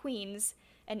kings and queens,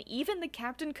 and even the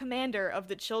captain commander of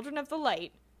the Children of the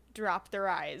Light, drop their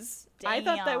eyes. Damn. I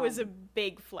thought that was a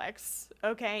big flex,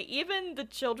 okay? Even the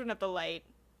Children of the Light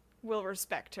will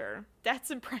respect her.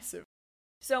 That's impressive.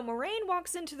 So Moiraine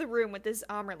walks into the room with this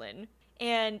Amyrlin,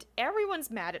 and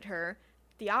everyone's mad at her.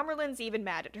 The Amyrlin's even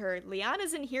mad at her.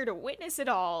 Lyanna's in here to witness it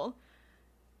all.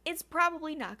 It's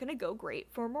probably not gonna go great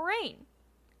for Moiraine.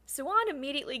 Siuan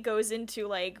immediately goes into,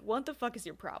 like, what the fuck is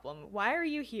your problem? Why are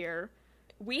you here?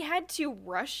 We had to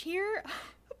rush here?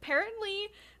 Apparently,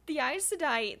 the Aes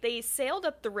Sedai, they sailed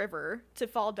up the river to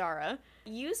Fal Dara,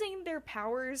 using their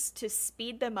powers to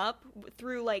speed them up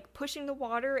through, like, pushing the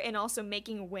water and also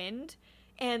making wind,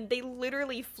 and they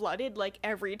literally flooded, like,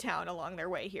 every town along their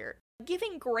way here.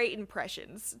 Giving great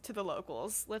impressions to the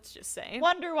locals, let's just say.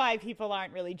 Wonder why people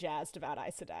aren't really jazzed about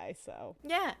Aes Sedai, so...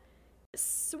 Yeah.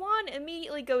 Siuan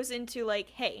immediately goes into,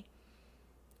 like, hey,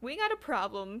 we got a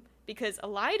problem because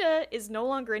Elaida is no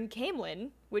longer in Caemlyn,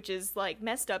 which is, like,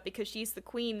 messed up because she's the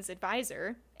queen's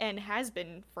advisor, and has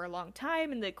been for a long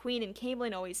time, and the queen in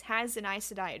Caemlyn always has an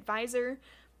Aes Sedai advisor,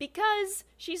 because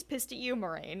she's pissed at you,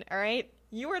 Moiraine, alright?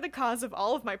 You are the cause of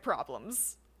all of my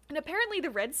problems. And apparently the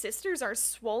Red Sisters are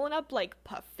swollen up like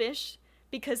puffish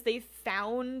because they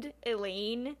found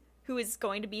Elaine, who is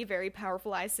going to be a very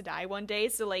powerful Aes Sedai one day,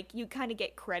 so, like, you kind of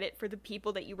get credit for the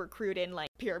people that you recruit in, like,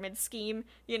 pyramid scheme,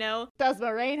 you know? Does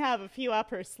Moiraine have a few up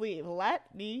her sleeve?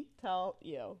 Let me tell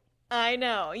you. I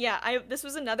know, yeah, this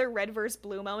was another Red vs.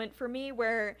 Blue moment for me,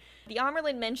 where the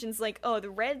Amyrlin mentions, like, oh, the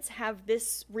Reds have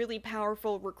this really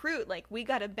powerful recruit, like, we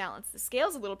gotta balance the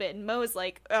scales a little bit, and Mo's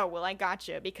like, oh, well, I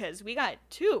gotcha, because we got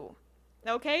 2.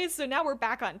 Okay, so now we're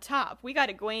back on top. We got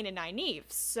Egwene and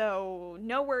Nynaeve, so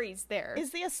no worries there.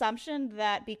 Is the assumption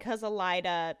that because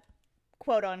Elaida,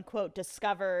 quote-unquote,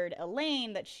 discovered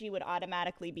Elaine, that she would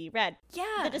automatically be Red?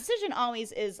 Yeah. The decision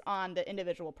always is on the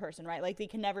individual person, right? Like, they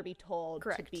can never be told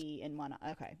Correct. to be in one...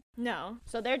 Okay. No.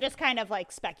 So they're just kind of,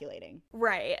 like, speculating.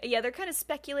 Right. Yeah, they're kind of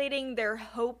speculating. They're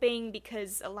hoping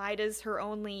because Elida's her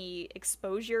only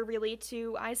exposure, really,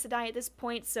 to Aes Sedai at this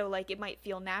point, so, like, it might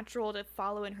feel natural to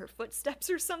follow in her footsteps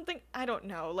or something. I don't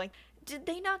know. Like, did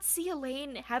they not see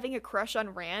Elaine having a crush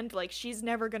on Rand? Like, she's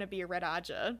never gonna be a Red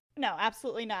Ajah. No,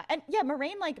 absolutely not. And yeah,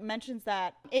 Moiraine, like, mentions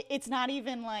that it's not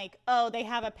even like, oh, they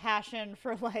have a passion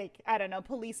for, like, I don't know,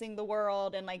 policing the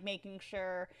world and, like, making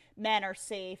sure men are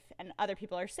safe and other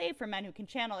people are safe for men who can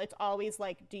channel. It's always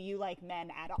like, do you like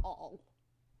men at all?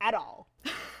 At all.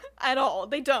 At all.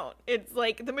 They don't. It's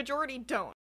like, the majority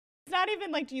don't. It's not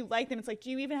even like, do you like them? It's like, do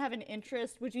you even have an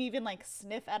interest? Would you even, like,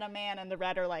 sniff at a man? And the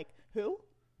Red are like, who?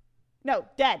 No,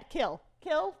 dead. Kill,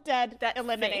 dead, That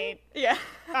eliminate. thing? Yeah.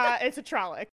 It's a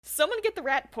Trolloc. Someone get the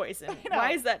rat poison. I know.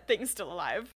 Why is that thing still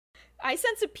alive? I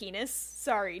sense a penis.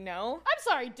 Sorry, no. I'm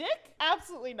sorry, Dick.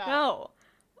 Absolutely not. No.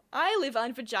 I live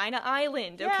on Vagina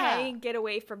Island, okay? Yeah. Get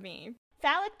away from me.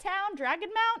 Phallic Town, Dragon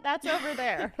Mount, that's over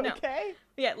there, No. okay?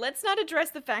 Yeah, let's not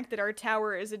address the fact that our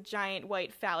tower is a giant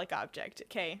white phallic object,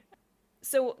 okay?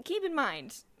 So keep in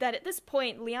mind that at this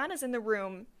point, Liana's in the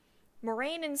room.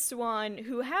 Moraine and Swan,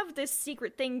 who have this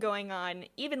secret thing going on,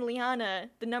 even Liana,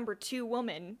 the number 2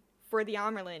 woman for the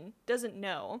Amerlin, doesn't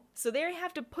know. So they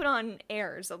have to put on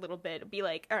airs a little bit, be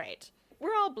like, all right,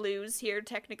 we're all blues here,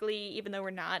 technically, even though we're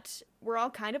not. We're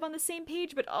all kind of on the same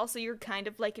page, but also you're kind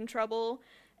of, like, in trouble.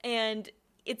 And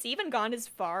it's even gone as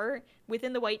far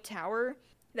within the White Tower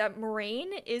that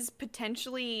Moraine is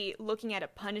potentially looking at a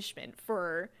punishment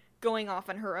for going off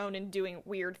on her own and doing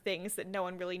weird things that no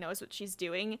one really knows what she's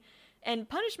doing. And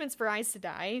punishments for Aes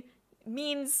Sedai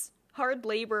means hard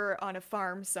labor on a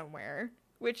farm somewhere,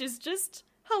 which is just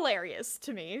hilarious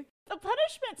to me. The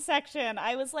punishment section,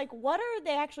 I was like, what are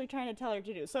they actually trying to tell her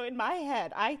to do? So in my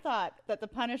head, I thought that the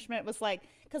punishment was like,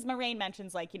 because Moraine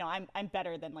mentions like, you know, I'm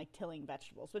better than like tilling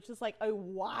vegetables, which is like a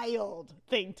wild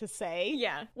thing to say.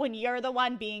 Yeah. When you're the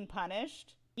one being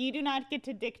punished, you do not get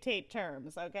to dictate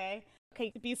terms, okay?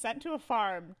 Okay, be sent to a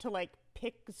farm to like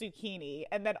pick zucchini,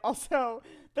 and then also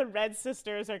the Red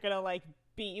Sisters are gonna like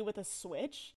beat you with a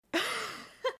switch.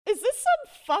 Is this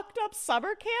some fucked up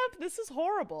summer camp? This is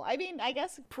horrible. I mean, I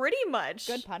guess Pretty much.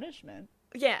 good punishment.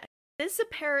 Yeah. This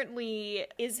apparently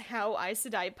is how Aes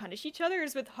Sedai punish each other,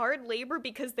 is with hard labor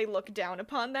because they look down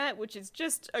upon that, which is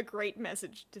just a great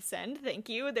message to send. Thank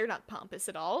you. They're not pompous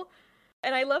at all.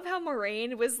 And I love how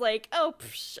Moraine was like, oh,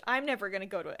 psh, I'm never gonna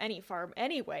go to any farm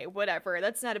anyway, whatever,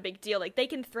 that's not a big deal, like, they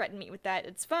can threaten me with that,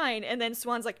 it's fine. And then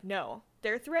Swan's like, no,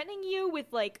 they're threatening you with,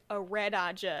 like, a red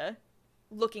Aja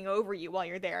looking over you while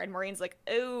you're there. And Moraine's like,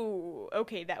 oh,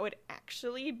 okay, that would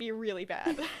actually be really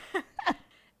bad.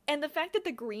 And the fact that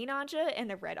the green Aja and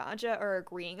the red Aja are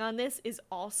agreeing on this is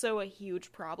also a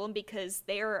huge problem, because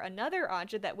they are another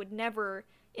Aja that would never,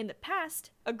 in the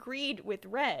past, agreed with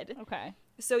red. Okay.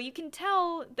 So you can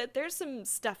tell that there's some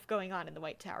stuff going on in the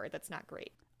White Tower that's not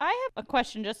great. I have a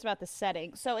question just about the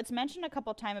setting. So it's mentioned a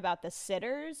couple times about the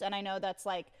sitters, and I know that's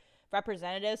like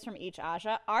representatives from each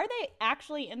Aja. Are they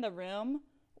actually in the room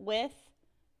with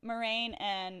Moraine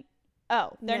and...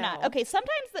 Oh, they're No. not. Okay,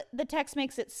 sometimes the text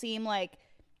makes it seem like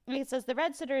it says the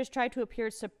Red Sitters try to appear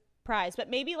surprised,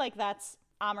 but maybe like that's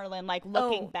Amerlin like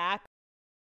looking back.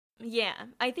 Yeah,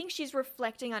 I think she's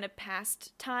reflecting on a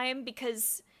past time,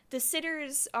 because the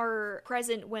sitters are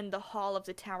present when the Hall of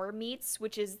the Tower meets,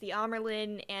 which is the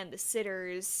Amerlin and the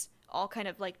sitters all kind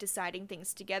of like deciding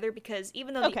things together, because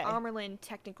even though the Amerlin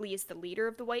technically is the leader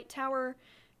of the White Tower,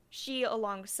 she,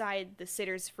 alongside the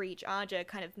sitters for each Aja,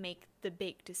 kind of make the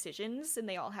big decisions, and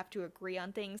they all have to agree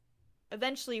on things.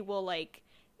 Eventually we'll like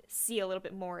see a little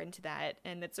bit more into that,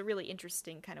 and it's a really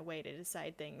interesting kind of way to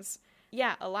decide things.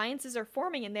 Yeah, alliances are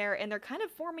forming in there, and they're kind of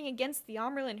forming against the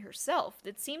Amerlin herself.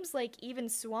 It seems like even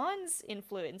Swan's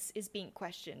influence is being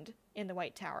questioned in the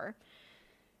White Tower.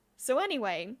 So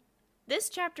anyway, this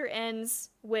chapter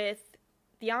ends with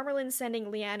the Amerlin sending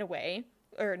Leanne away.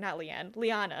 Or not Leanne,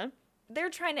 Liana. They're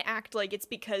trying to act like it's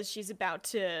because she's about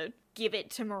to give it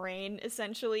to Moraine,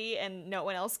 essentially, and no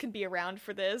one else can be around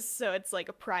for this, so it's like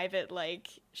a private, like,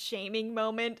 shaming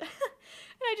moment. And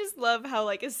I just love how,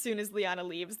 like, as soon as Liana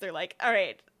leaves, they're like,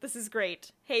 alright, this is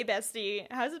great. Hey, bestie,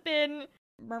 how's it been?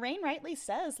 Moraine rightly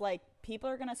says, like, people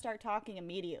are going to start talking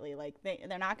immediately. Like,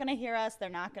 they're not going to hear us, they're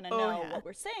not going to know what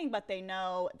we're saying, but they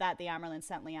know that the Amerlin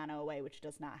sent Liana away, which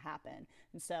does not happen.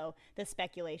 And so the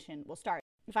speculation will start.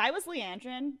 If I was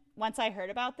Leandrin, once I heard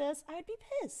about this, I'd be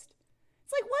pissed.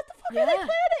 It's like, what the fuck are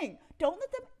they planning? Don't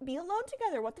let them be alone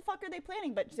together. What the fuck are they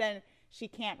planning? But then she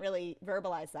can't really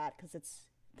verbalize that because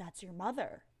that's your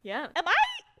mother. Yeah. Am I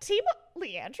team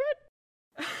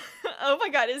Leandrin? Oh my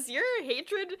god, is your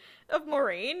hatred of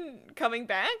Moraine coming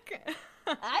back?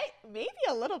 Maybe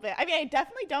a little bit. I mean, I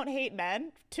definitely don't hate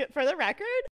men, for the record.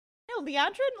 No,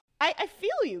 Leandrin, I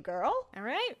feel you, girl. All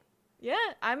right. Yeah,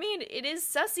 I mean, it is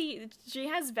sussy. She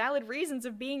has valid reasons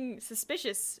of being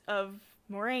suspicious of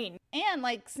Moraine. And,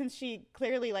 like, since she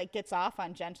clearly, like, gets off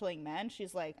on gentling men,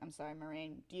 she's like, I'm sorry,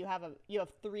 Moraine, you have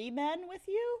 3 men with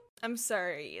you? I'm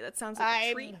sorry, that sounds like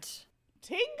a treat.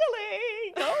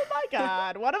 Tingling! Oh my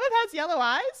god. One of them has yellow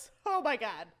eyes? Oh my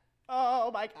god.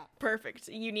 Oh my god. Perfect.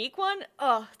 A unique one?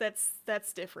 Oh, that's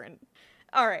different.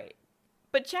 Alright.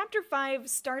 But chapter 5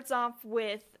 starts off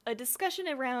with a discussion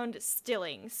around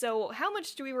stilling. So how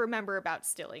much do we remember about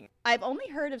stilling? I've only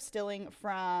heard of stilling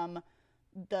from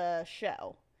the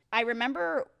show. I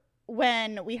remember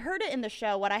when we heard it in the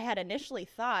show, what I had initially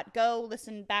thought, go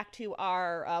listen back to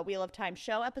our Wheel of Time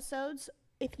show episodes.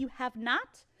 If you have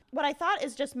not, what I thought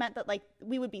is just meant that, like,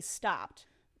 we would be stopped.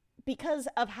 because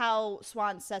of how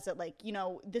Swan says it, like, you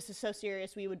know, this is so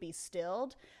serious we would be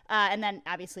stilled. And then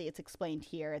obviously it's explained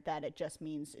here that it just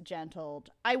means gentled.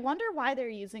 I wonder why they're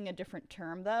using a different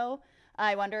term, though.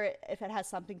 I wonder if it has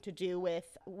something to do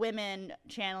with women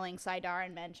channeling Saidar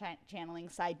and men channeling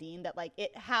Saidin, that, like,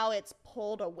 how it's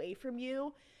pulled away from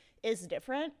you is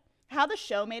different. How the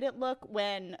show made it look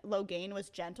when Logain was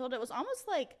gentled, it was almost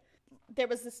like there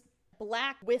was this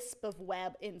black wisp of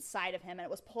web inside of him and it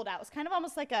was pulled out. It was kind of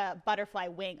almost like a butterfly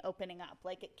wing opening up,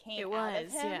 like it came out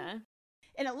of him. Yeah.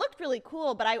 And it looked really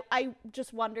cool, but I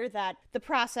just wonder that the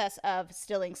process of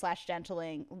stilling /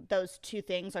 gentling, those two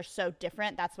things are so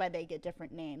different. That's why they get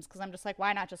different names, because I'm just like,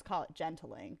 why not just call it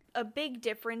gentling? A big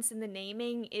difference in the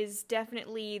naming is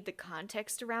definitely the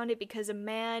context around it, because a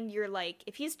man, you're like,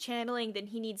 if he's channeling, then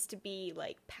he needs to be,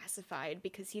 like, pacified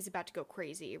because he's about to go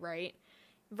crazy, right?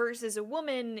 Versus a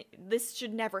woman, this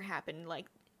should never happen. Like,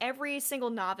 every single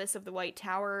novice of the White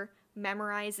Tower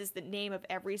memorizes the name of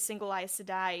every single Aes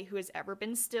Sedai who has ever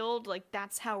been stilled. Like,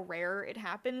 that's how rare it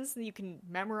happens. You can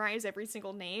memorize every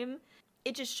single name.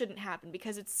 It just shouldn't happen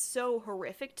because it's so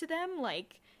horrific to them.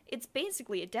 Like, it's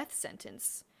basically a death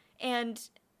sentence. And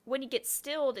when you get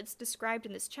stilled, it's described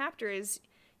in this chapter as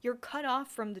you're cut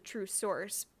off from the true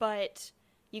source, but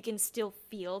you can still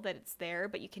feel that it's there,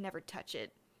 but you can never touch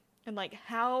it. And, like,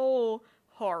 how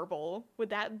horrible would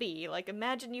that be? Like,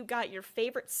 imagine you got your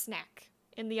favorite snack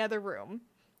in the other room,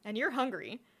 and you're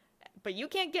hungry, but you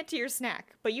can't get to your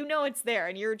snack, but you know it's there,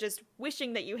 and you're just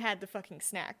wishing that you had the fucking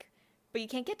snack, but you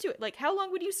can't get to it. Like, how long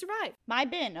would you survive? My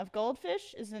bin of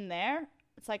goldfish is in there.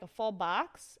 It's like a full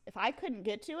box. If I couldn't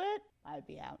get to it, I'd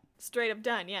be out. Straight up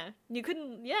done, yeah. You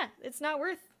couldn't, yeah, it's not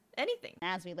worth anything.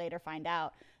 As we later find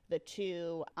out, the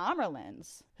two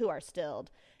Amyrlins who are stilled,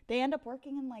 they end up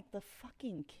working in, like, the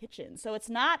fucking kitchen. So it's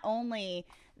not only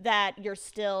that you're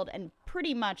stilled and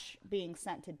pretty much being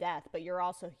sent to death, but you're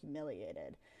also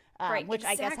humiliated. Right, which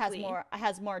exactly. I guess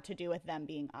has more to do with them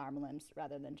being Amyrlins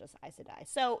rather than just Aes Sedai.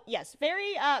 So, yes,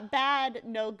 very bad,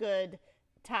 no good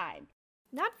time.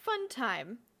 Not fun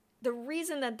time. The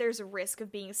reason that there's a risk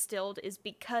of being stilled is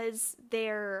because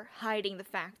they're hiding the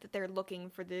fact that they're looking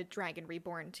for the Dragon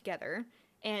Reborn together,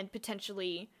 and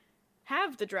potentially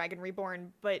have the Dragon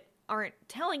Reborn, but aren't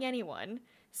telling anyone.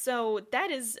 So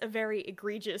that is a very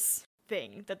egregious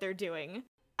thing that they're doing.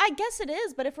 I guess it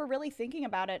is, but if we're really thinking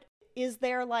about it, is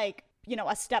there, like, you know,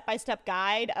 a step-by-step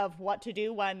guide of what to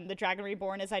do when the Dragon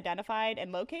Reborn is identified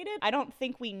and located? I don't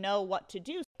think we know what to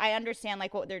do. I understand,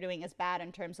 like, what they're doing is bad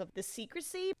in terms of the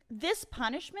secrecy. This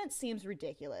punishment seems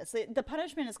ridiculous. The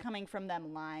punishment is coming from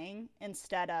them lying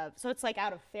instead of, so it's, like,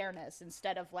 out of fairness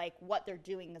instead of, like, what they're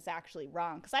doing is actually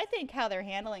wrong. Because I think how they're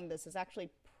handling this is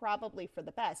actually probably for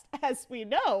the best. As we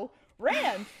know,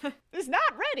 Rand is not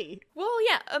ready. Well,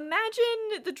 yeah,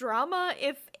 imagine the drama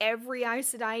if every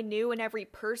Aes Sedai knew and every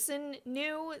person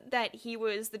knew that he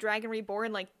was the Dragon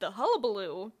Reborn. Like, the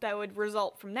hullabaloo that would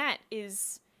result from that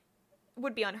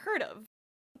would be unheard of.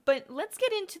 But let's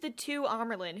get into the two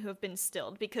Amyrlin who have been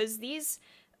stilled, because these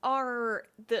are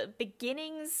the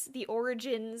beginnings, the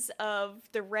origins of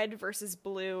the red versus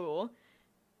blue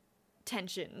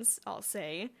tensions, I'll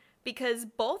say. Because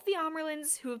both the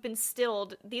Amyrlins who have been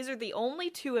stilled, these are the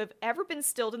only two who have ever been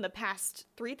stilled in the past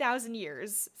 3,000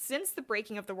 years, since the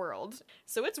breaking of the world.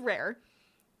 So it's rare.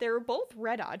 They were both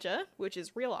Red Ajah, which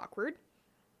is real awkward.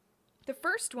 The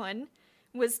first one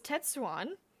was Tetsuan.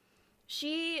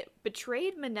 She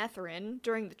betrayed Manetheren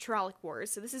during the Trolloc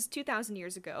Wars, so this is 2,000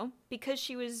 years ago, because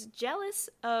she was jealous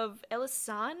of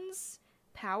Elisande's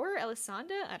power?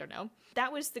 Elisanda? I don't know.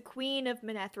 That was the queen of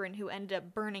Manetheren who ended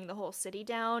up burning the whole city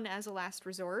down as a last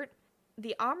resort.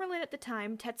 The Amyrlin at the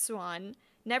time, Tetsuan,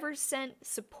 never sent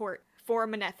support for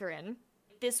Manetheren.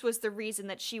 This was the reason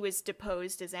that she was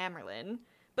deposed as Amyrlin.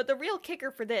 But the real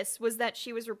kicker for this was that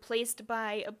she was replaced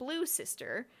by a blue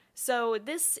sister. So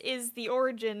this is the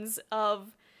origins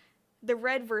of the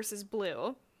red versus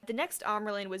blue. The next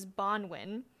Amyrlin was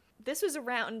Bonwyn. This was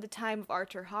around the time of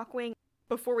Arthur Hawkwing.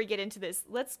 Before we get into this,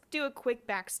 let's do a quick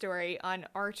backstory on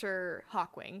Arthur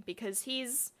Hawkwing, because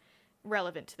he's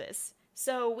relevant to this.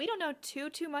 So we don't know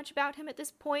too much about him at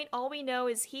this point. All we know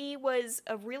is he was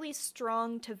a really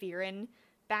strong ta'veren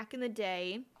back in the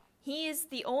day. He is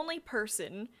the only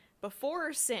person, before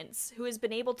or since, who has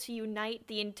been able to unite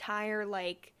the entire,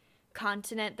 like,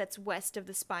 continent that's west of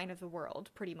the spine of the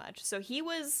world, pretty much. So he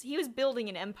was building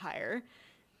an empire.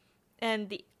 And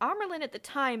the Amyrlin at the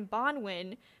time,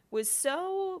 Bonwyn, was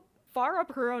so far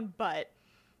up her own butt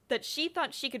that she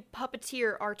thought she could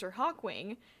puppeteer Arthur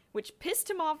Hawkwing, which pissed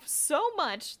him off so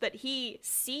much that he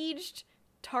sieged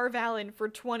Tar Valon for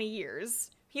 20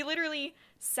 years. He literally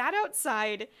sat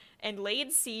outside and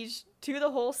laid siege to the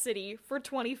whole city for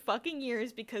 20 fucking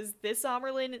years because this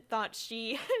Amyrlin thought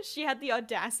she had the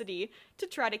audacity to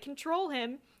try to control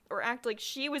him or act like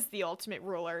she was the ultimate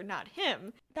ruler, not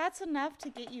him. That's enough to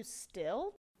get you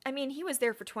still? I mean, he was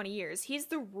there for 20 years. He's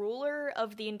the ruler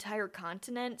of the entire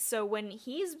continent, so when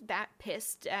he's that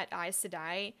pissed at Aes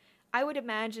Sedai, I would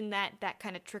imagine that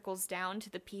kind of trickles down to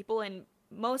the people and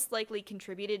most likely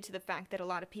contributed to the fact that a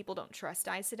lot of people don't trust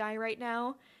Aes Sedai right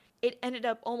now. It ended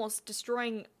up almost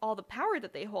destroying all the power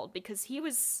that they hold because he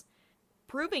was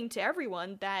proving to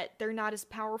everyone that they're not as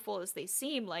powerful as they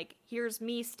seem. Like, here's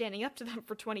me standing up to them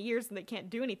for 20 years and they can't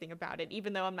do anything about it,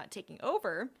 even though I'm not taking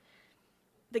over.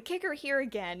 The kicker here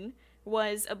again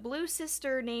was a blue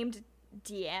sister named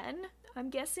Diane, I'm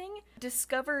guessing,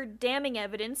 discovered damning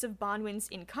evidence of Bonwyn's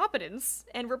incompetence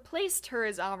and replaced her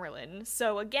as Amyrlin.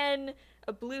 So again,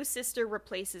 a blue sister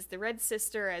replaces the red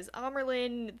sister as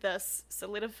Amyrlin, thus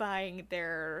solidifying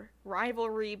their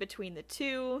rivalry between the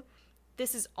two.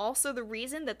 This is also the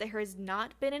reason that there has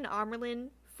not been an Amyrlin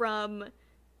from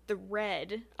the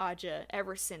red Aja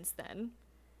ever since then.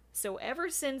 So ever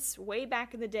since way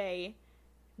back in the day,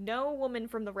 no woman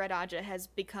from the red Aja has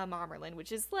become Amyrlin,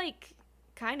 which is, like,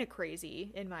 kind of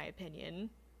crazy, in my opinion.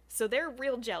 So they're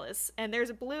real jealous, and there's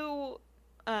a blue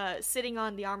sitting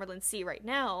on the Amyrlin Sea right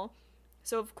now.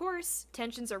 So of course,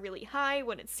 tensions are really high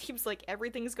when it seems like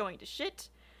everything's going to shit,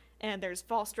 and there's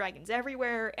false dragons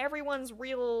everywhere. Everyone's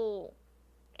real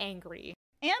angry.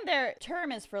 And their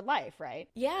term is for life, right?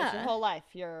 Yeah. It's your whole life,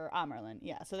 you're Amyrlin.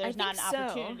 Yeah, so there's not an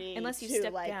opportunity unless you to,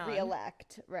 step like, down.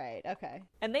 re-elect. Right, okay.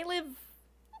 And they live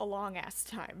a long-ass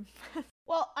time.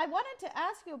 Well, I wanted to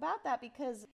ask you about that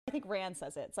because I think Rand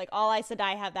says it. It's like, all Aes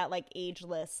Sedai have that, like,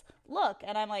 ageless look.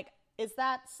 And I'm like, is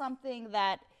that something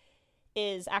that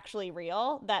is actually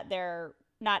real? That they're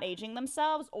not aging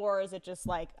themselves? Or is it just,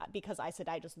 like, because Aes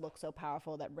Sedai just look so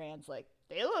powerful that Rand's like,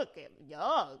 they look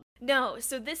young? No,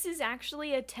 so this is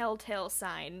actually a telltale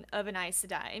sign of an Aes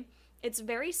Sedai. It's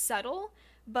very subtle,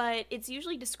 but it's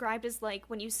usually described as, like,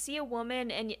 when you see a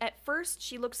woman and at first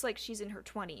she looks like she's in her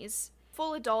 20s.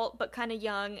 Full adult, but kind of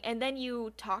young, and then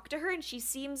you talk to her and she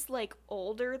seems, like,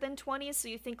 older than 20s, so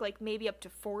you think, like, maybe up to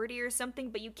 40 or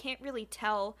something, but you can't really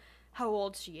tell how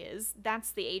old she is.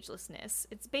 That's the agelessness.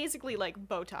 It's basically like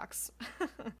Botox.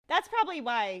 That's probably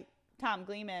why Tom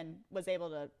Gleeman was able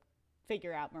to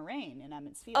figure out Moiraine in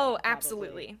Emmett's Field. Oh, probably.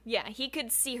 absolutely. Yeah, he could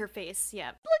see her face, yeah.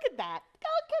 Look at that.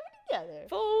 All coming together.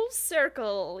 Full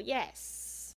circle,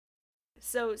 yes.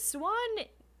 So Siuan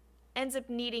ends up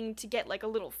needing to get, like, a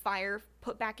little fire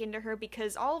put back into her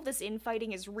because all of this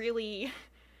infighting is really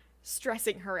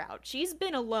stressing her out. She's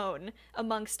been alone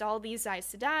amongst all these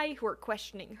Aes Sedai who are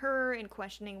questioning her and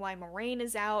questioning why Moiraine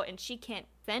is out, and she can't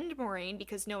fend Moiraine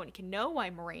because no one can know why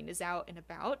Moiraine is out and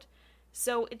about.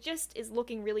 So it just is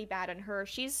looking really bad on her.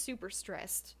 She's super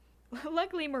stressed.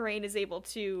 Luckily, Moiraine is able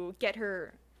to get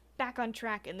her back on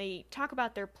track, and they talk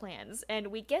about their plans, and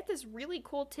we get this really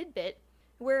cool tidbit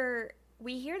where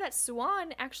we hear that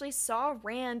Siuan actually saw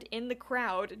Rand in the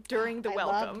crowd during the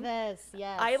welcome. I love this,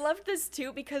 yes. I loved this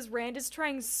too because Rand is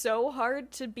trying so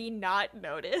hard to be not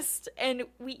noticed, and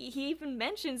he even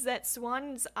mentions that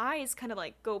Siuan's eyes kind of,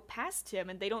 like, go past him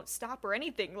and they don't stop or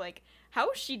anything. Like, how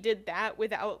she did that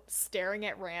without staring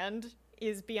at Rand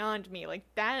is beyond me. Like,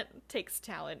 that takes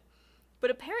talent. But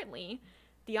apparently,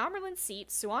 the Amyrlin seat,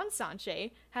 Siuan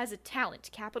Sanche, has a talent,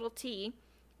 capital T,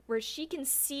 where she can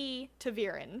see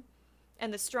ta'veren.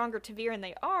 And the stronger ta'veren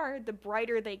they are, the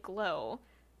brighter they glow.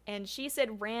 And she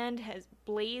said Rand has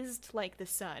blazed like the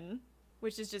sun,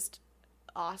 which is just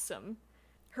awesome.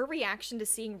 Her reaction to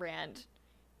seeing Rand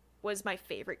was my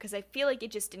favorite, because I feel like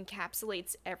it just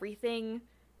encapsulates everything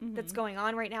that's going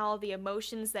on right now, all the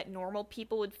emotions that normal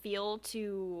people would feel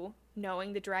to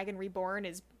knowing the Dragon Reborn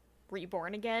is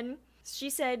reborn again. She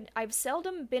said, "I've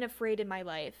seldom been afraid in my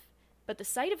life, but the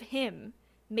sight of him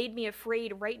made me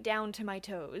afraid right down to my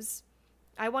toes.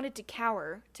 I wanted to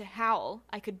cower, to howl.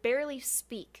 I could barely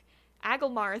speak.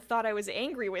 Agelmar thought I was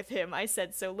angry with him, I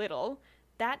said so little.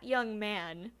 That young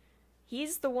man,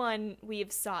 he's the one we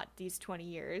have sought these 20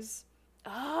 years.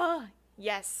 Ah,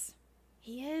 yes,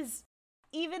 he is."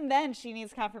 Even then, she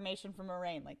needs confirmation from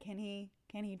Moiraine. Like, can he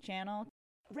channel?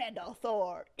 Rand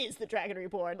al'Thor is the Dragon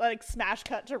Reborn. Like, smash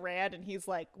cut to Rand, and he's,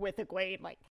 like, with Egwene,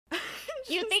 like,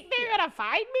 you think they're gonna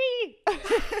find me?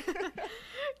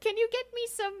 Can you get me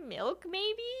some milk,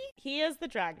 maybe? He is the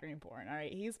Dragon Reborn, all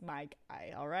right? He's my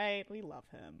guy, all right? We love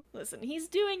him. Listen, he's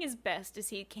doing his best as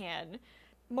he can.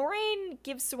 Moiraine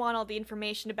gives Siuan all the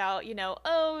information about,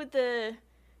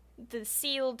 the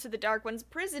seal to the Dark One's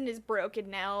prison is broken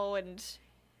now, and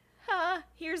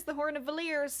here's the Horn of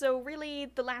Valir, so really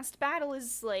the last battle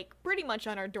is, like, pretty much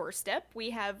on our doorstep.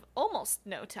 We have almost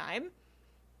no time,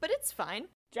 but it's fine.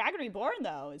 Dragon Reborn,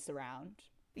 though, is around.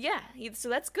 Yeah, so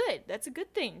that's good. That's a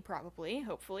good thing, probably,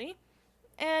 hopefully.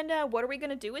 And what are we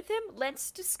gonna do with him?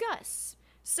 Let's discuss.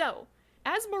 So,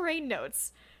 as Moraine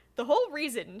notes, the whole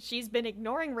reason she's been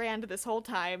ignoring Rand this whole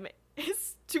time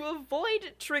is to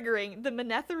avoid triggering the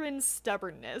Manetheren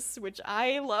stubbornness, which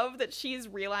I love that she's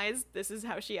realized this is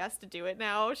how she has to do it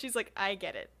now. She's like, I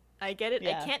get it.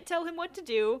 Yeah. I can't tell him what to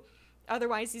do.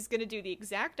 Otherwise, he's gonna do the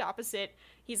exact opposite.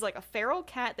 He's like a feral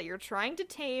cat that you're trying to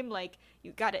tame. Like,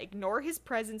 you gotta ignore his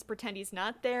presence, pretend he's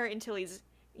not there until he's,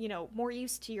 more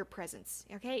used to your presence.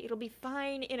 Okay? It'll be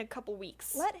fine in a couple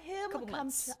weeks. Let him come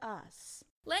months. to us.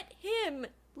 Let him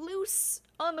loose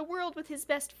on the world with his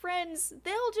best friends.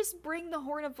 They'll just bring the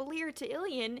Horn of Valir to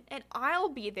Ilion, and I'll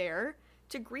be there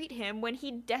to greet him when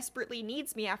he desperately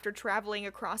needs me after traveling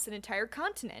across an entire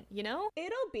continent, It'll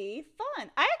be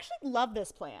fun. I actually love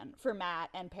this plan for Mat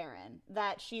and Perrin,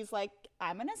 that she's like,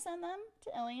 I'm gonna send them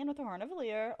to Ilion with the Horn of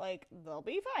Valir, like, they'll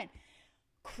be fine.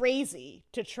 Crazy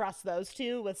to trust those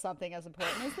two with something as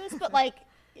important as this, but, like,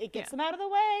 it gets them out of the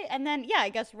way, and then, I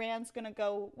guess Rand's gonna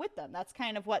go with them. That's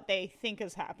kind of what they think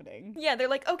is happening. Yeah, they're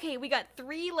like, okay, we got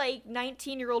 3,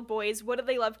 19-year-old boys. What do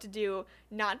they love to do?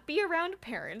 Not be around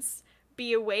parents,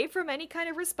 be away from any kind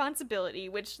of responsibility,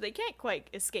 which they can't quite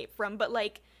escape from, but,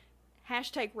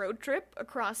 hashtag road trip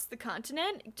across the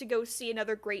continent to go see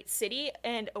another great city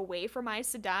and away from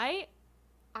Aes Sedai.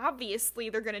 Obviously,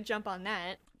 they're gonna jump on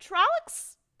that.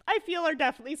 Trollocs, I feel, are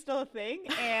definitely still a thing,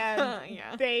 and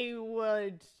yeah. They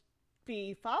would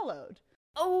be followed.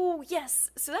 Oh, yes.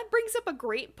 So that brings up a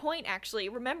great point, actually.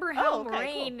 Remember how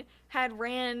Moraine had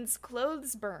Rand's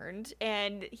clothes burned,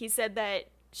 and he said that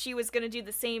she was going to do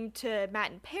the same to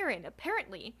Mat and Perrin.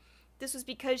 Apparently, this was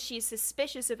because she's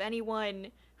suspicious of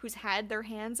anyone who's had their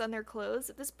hands on their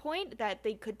clothes at this point, that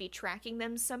they could be tracking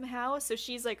them somehow. So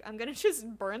she's like, I'm going to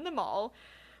just burn them all.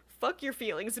 Fuck your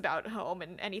feelings about home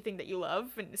and anything that you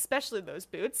love, and especially those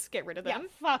boots. Get rid of them. Yeah,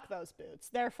 fuck those boots.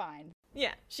 They're fine.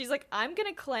 Yeah, she's like, I'm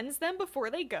gonna cleanse them before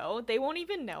they go. They won't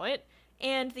even know it.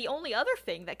 And the only other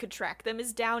thing that could track them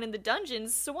is down in the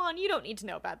dungeons. Siuan, you don't need to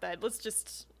know about that. Let's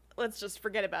just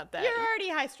forget about that. You're already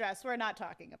high stress. We're not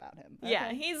talking about him. Okay?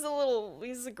 Yeah, he's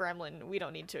a gremlin. We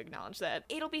don't need to acknowledge that.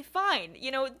 It'll be fine.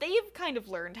 They've kind of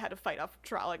learned how to fight off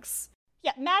Trollocs.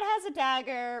 Yeah, Mat has a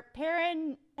dagger,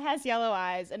 Perrin has yellow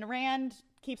eyes, and Rand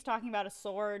keeps talking about a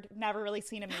sword. Never really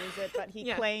seen him use it, but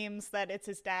he claims that it's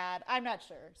his dad. I'm not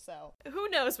sure, so. Who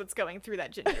knows what's going through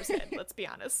that ginger's head, let's be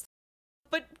honest.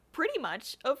 But pretty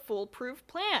much a foolproof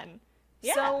plan.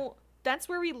 Yeah. So that's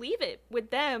where we leave it. With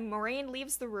them, Moraine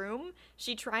leaves the room.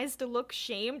 She tries to look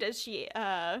shamed as she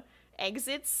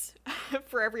exits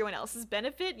for everyone else's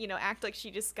benefit, act like she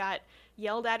just got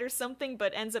yelled at or something,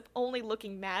 but ends up only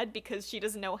looking mad because she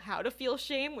doesn't know how to feel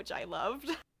shame, which I loved.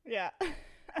 Yeah.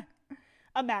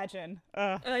 Imagine.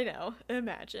 I know.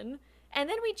 Imagine. And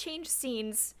then we change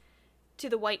scenes to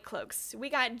the White Cloaks. We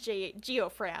got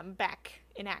Geofram back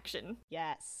in action.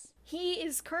 Yes. He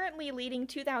is currently leading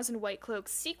 2,000 White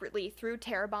Cloaks secretly through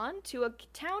Terrebonne to a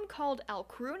town called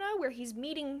Alcruna, where he's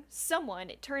meeting someone.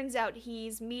 It turns out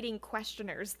he's meeting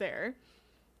questioners there.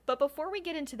 But before we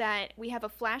get into that, we have a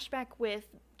flashback with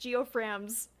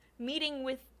Geofram's meeting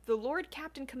with the Lord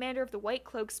Captain Commander of the White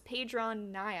Cloaks,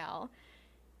 Pedron Niall,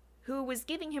 who was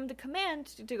giving him the command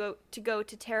to go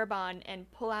to Terrebonne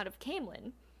and pull out of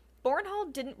Caemlyn.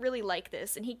 Bornhald didn't really like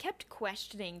this, and he kept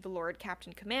questioning the Lord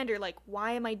Captain Commander, like,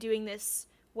 why am I doing this?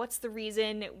 What's the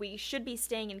reason? We should be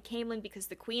staying in Caemlyn because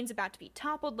the queen's about to be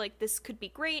toppled. Like, this could be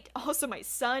great. Also, my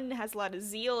son has a lot of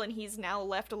zeal, and he's now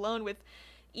left alone with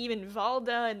even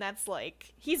Valda, and that's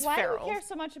like, he's feral. Why do we care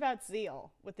so much about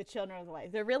zeal with the Children of the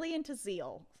Light? They're really into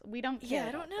zeal. We don't care. Yeah,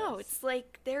 I don't know. This. It's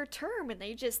like their term, and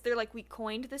they're like, we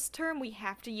coined this term. We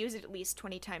have to use it at least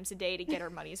 20 times a day to get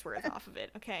our money's worth off of it,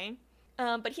 okay?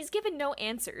 But he's given no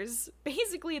answers.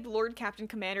 Basically, the Lord Captain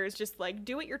Commander is just like,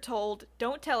 do what you're told,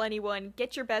 don't tell anyone,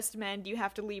 get your best men, you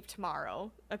have to leave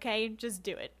tomorrow, okay? Just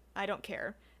do it. I don't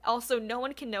care. Also, no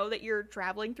one can know that you're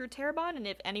traveling through Terrebonne, and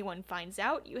if anyone finds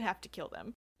out, you have to kill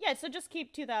them. Yeah, so just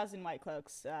keep 2,000 White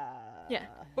Cloaks. Yeah,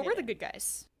 but we're the good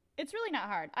guys. It's really not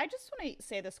hard. I just want to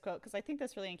say this quote because I think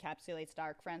this really encapsulates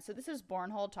Dark Friends. So this is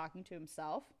Bornhold talking to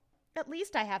himself. At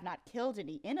least I have not killed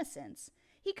any innocents.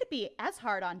 He could be as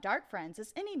hard on Dark Friends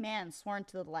as any man sworn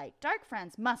to the light. Dark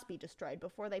Friends must be destroyed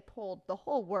before they pulled the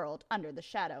whole world under the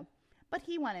shadow. But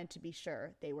he wanted to be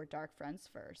sure they were Dark Friends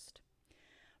first.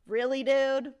 Really,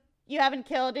 dude? You haven't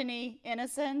killed any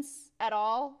innocents at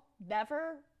all?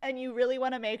 never, and you really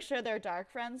want to make sure they're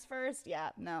dark friends first, yeah,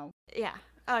 no. Yeah.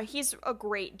 He's a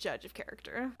great judge of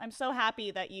character. I'm so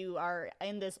happy that you are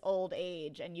in this old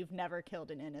age and you've never killed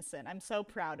an innocent. I'm so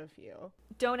proud of you.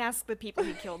 Don't ask the people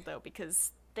he killed, though,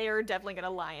 because they're definitely gonna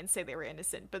lie and say they were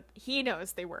innocent, but he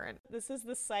knows they weren't. This is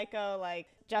the psycho, like,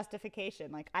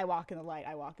 justification. Like, I walk in the light,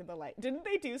 I walk in the light. Didn't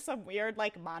they do some weird,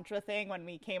 like, mantra thing when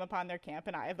we came upon their camp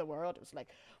in Eye of the World? It was like,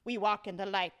 we walk in the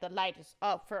light is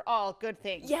up for all good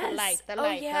things. Yes! The light, the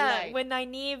light. When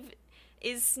Nynaeve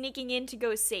is sneaking in to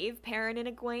go save Perrin and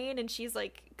Egwene, and she's,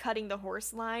 like, cutting the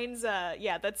horse lines.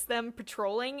 That's them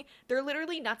patrolling. They're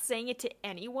literally not saying it to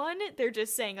anyone. They're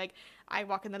just saying, like, I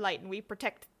walk in the light and we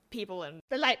protect people, and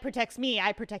the light protects me,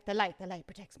 I protect the light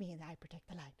protects me, and I protect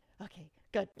the light. Okay,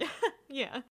 good.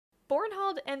 Yeah.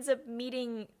 Bornhald ends up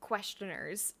meeting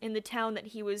questioners in the town that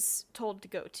he was told to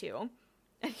go to.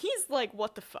 And he's like,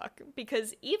 what the fuck?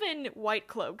 Because even White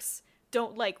Cloaks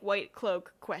don't like White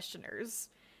Cloak questioners.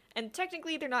 And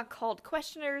technically they're not called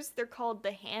questioners, they're called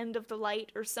the Hand of the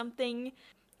Light or something.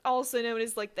 Also known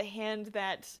as, like, the hand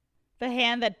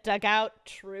that dug out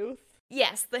truth.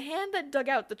 Yes, the hand that dug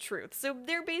out the truth. So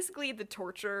they're basically the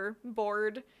torture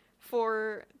board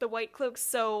for the White Cloaks.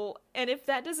 So, and if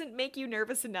that doesn't make you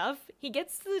nervous enough, he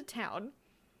gets to the town,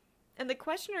 and the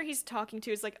questioner he's talking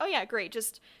to is like, oh yeah, great,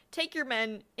 just take your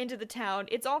men into the town.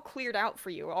 It's all cleared out for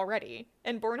you already.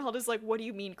 And Bornhald is like, what do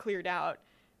you mean cleared out?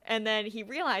 And then he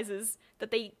realizes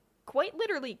that they quite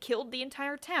literally killed the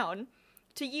entire town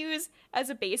to use as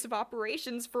a base of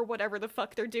operations for whatever the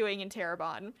fuck they're doing in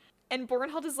Terabon. And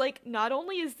Bornhald is like, not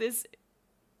only is this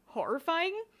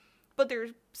horrifying, but they're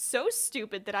so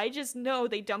stupid that I just know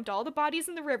they dumped all the bodies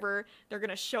in the river. They're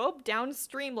gonna show up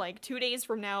downstream like 2 days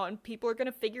from now, and people are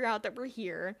gonna figure out that we're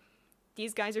here.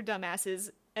 These guys are dumbasses,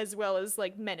 as well as,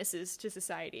 like, menaces to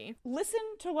society. Listen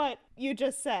to what you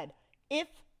just said. If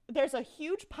there's a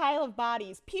huge pile of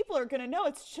bodies, people are gonna know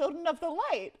it's Children of the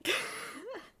Light.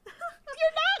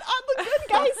 You're not on the good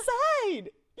guy's side.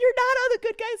 You're not on the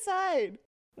good guy's side.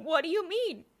 What do you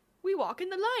mean? We walk in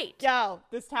the light. Yo,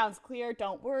 this town's clear.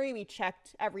 Don't worry. We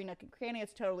checked every nook and cranny.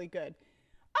 It's totally good.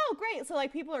 Oh, great. So,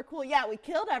 like, people are cool. Yeah, we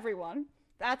killed everyone.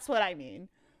 That's what I mean.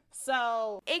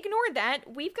 So ignore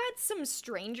that. We've got some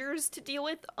strangers to deal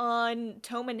with on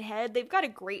Tome and Head. They've got a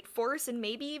great force, and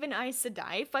maybe even Aes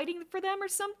Sedai fighting for them or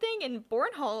something. And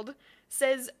Bornhald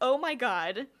says, oh my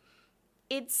god,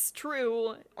 it's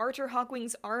true. Arthur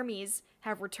Hawkwing's armies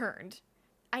have returned.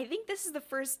 I think this is the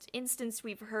first instance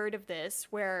we've heard of this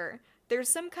where there's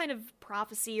some kind of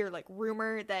prophecy or, like,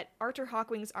 rumor that Arthur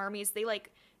Hawkwing's armies, they,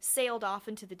 like, sailed off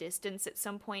into the distance at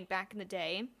some point back in the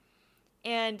day.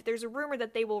 And there's a rumor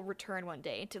that they will return one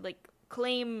day to, like,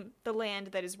 claim the land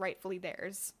that is rightfully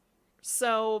theirs.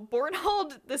 So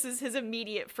Bornhald, this is his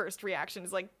immediate first reaction,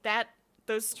 is like,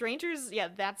 those strangers, yeah,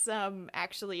 that's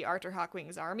actually Arthur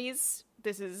Hawkwing's armies.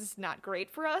 This is not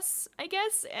great for us, I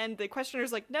guess. And the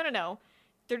questioner's like, no.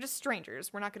 They're just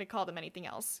strangers. We're not going to call them anything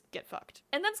else. Get fucked.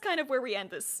 And that's kind of where we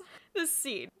end this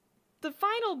scene. The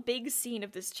final big scene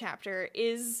of this chapter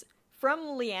is from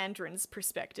Liandrin's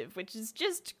perspective, which is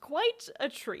just quite a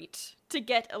treat to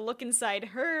get a look inside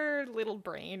her little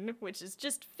brain, which is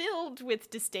just filled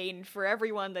with disdain for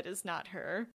everyone that is not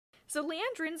her. So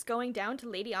Liandrin's going down to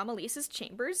Lady Amalisa's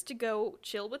chambers to go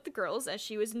chill with the girls, as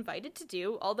she was invited to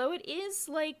do, although it is,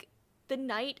 like, the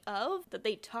night of that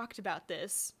they talked about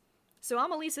this. So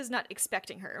Amalisa's not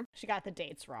expecting her. She got the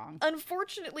dates wrong.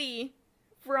 Unfortunately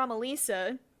for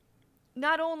Amalisa,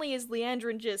 not only is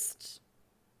Liandrin just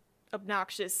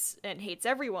obnoxious and hates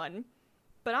everyone,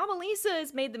 but Amalisa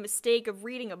has made the mistake of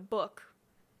reading a book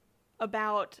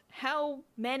about how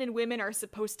men and women are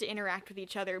supposed to interact with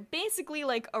each other. Basically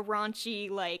like a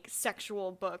raunchy, like,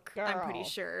 sexual book, Girl. I'm pretty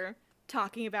sure,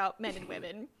 talking about men and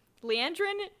women.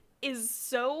 Liandrin is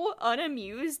so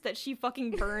unamused that she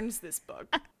fucking burns this book.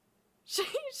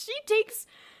 She takes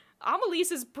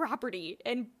Amalisa's property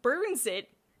and burns it.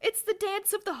 It's the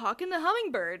Dance of the Hawk and the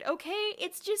Hummingbird, okay?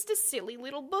 It's just a silly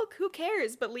little book, who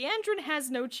cares? But Liandrin has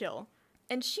no chill.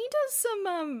 And she does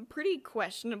some, pretty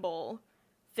questionable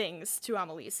things to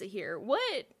Amalisa here.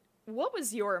 What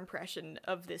was your impression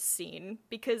of this scene?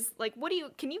 Because, like,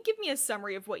 can you give me a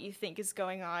summary of what you think is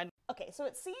going on? Okay, so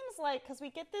it seems like, because we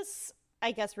get this,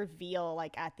 I guess, reveal,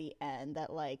 like, at the end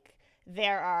that, like,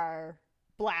 there are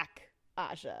Black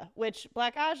Aja, which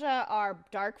Black Aja are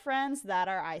dark friends that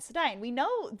are Aes Sedai. And we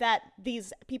know that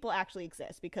these people actually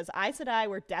exist because Aes Sedai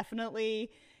were definitely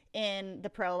in the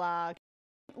prologue.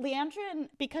 Liandrin,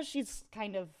 because she's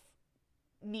kind of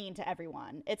mean to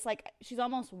everyone. It's like she's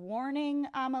almost warning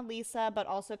Amalisa, but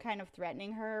also kind of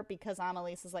threatening her because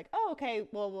Amalisa's like, oh, okay,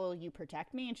 well, will you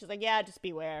protect me? And she's like, yeah, just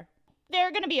beware.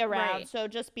 They're going to be around, Right. so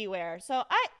just beware. So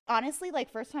I honestly,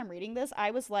 like, first time reading this,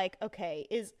 I was like, okay,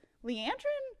 is Leandrin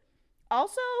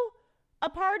also a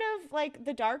part of, like,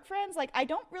 the Dark Friends? Like, I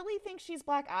don't really think she's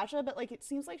Black Aja, but, like, it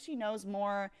seems like she knows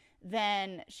more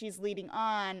than she's leading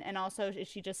on. And also, is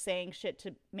she just saying shit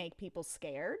to make people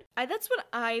scared? That's what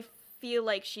I feel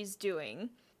like she's doing.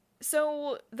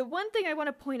 So, the one thing I want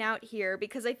to point out here,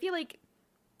 because I feel like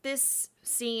this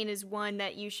scene is one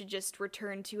that you should just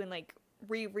return to and, like,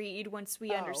 reread once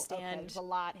we understand. Okay. There's a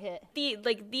lot hit.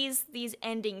 These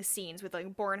ending scenes with,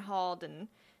 like, Bornhald and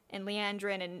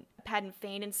Leandrin and Padan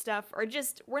Fain and stuff are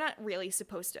just, we're not really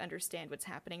supposed to understand what's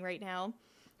happening right now.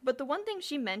 But the one thing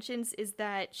she mentions is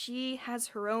that she has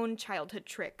her own childhood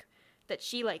trick that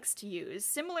she likes to use.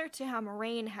 Similar to how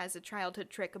Moraine has a childhood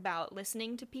trick about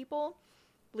listening to people,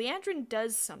 Leandrin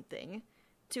does something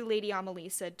to Lady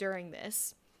Amalisa during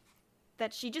this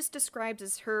that she just describes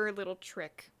as her little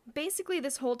trick. Basically,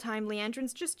 this whole time,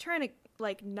 Leandrin's just trying to,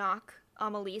 like, knock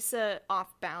Amalisa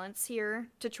off balance here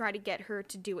to try to get her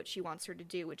to do what she wants her to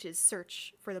do, which is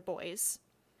search for the boys.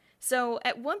 So,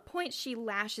 at one point, she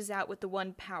lashes out with the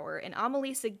one power, and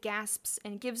Amalisa gasps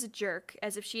and gives a jerk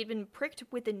as if she had been pricked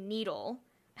with a needle,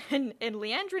 and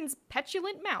Leandrin's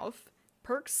petulant mouth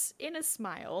perks in a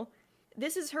smile.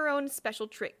 This is her own special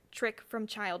trick from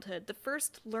childhood, the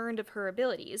first learned of her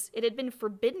abilities. It had been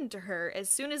forbidden to her as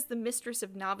soon as the Mistress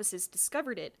of Novices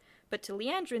discovered it, but to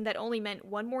Leandrin that only meant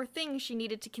one more thing she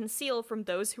needed to conceal from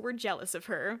those who were jealous of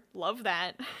her. Love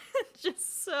that.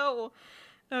 Just so...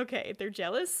 Okay, they're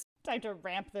jealous? Time to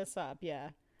ramp this up, yeah.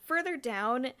 Further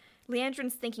down,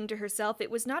 Leandrin's thinking to herself it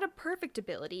was not a perfect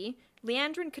ability.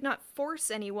 Leandrin could not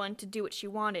force anyone to do what she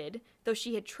wanted, though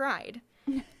she had tried.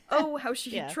 Oh, how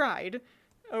she had tried.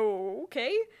 Oh,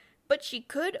 okay. But she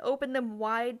could open them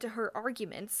wide to her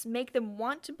arguments, make them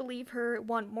want to believe her,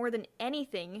 want more than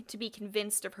anything to be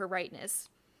convinced of her rightness.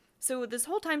 So this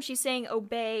whole time she's saying,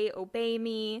 obey, obey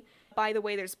me. By the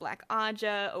way, there's Black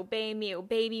Aja. Obey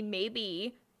me,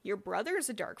 maybe. Your brother's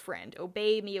a dark friend.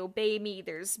 Obey me.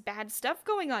 There's bad stuff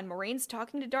going on. Moraine's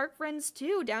talking to dark friends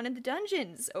too, down in the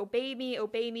dungeons. Obey me.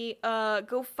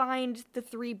 Go find the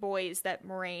 3 boys that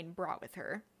Moraine brought with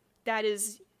her. That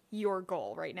is your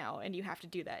goal right now, and you have to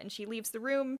do that. And she leaves the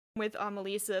room with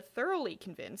Amalisa thoroughly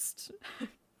convinced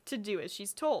to do as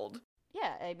she's told.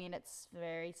 Yeah, I mean, it's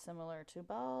very similar to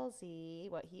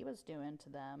Ballsy, what he was doing to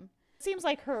them. Seems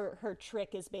like her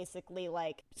trick is basically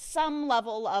like some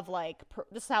level of like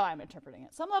this is how I'm interpreting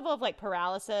it, some level of like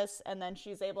paralysis, and then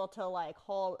she's able to like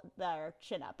hold their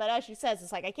chin up. But as she says,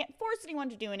 it's like, I can't force anyone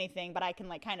to do anything, but I can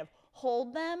like kind of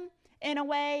hold them in a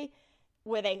way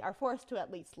where they are forced to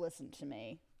at least listen to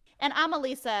me. And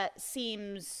Amalisa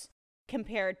seems,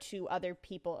 compared to other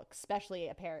people,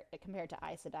 especially compared to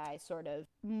Aes Sedai, sort of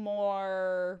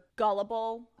more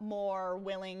gullible, more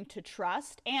willing to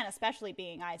trust, and especially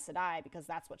being Aes Sedai, because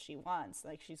that's what she wants.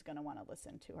 Like, she's going to want to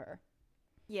listen to her.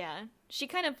 Yeah. She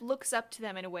kind of looks up to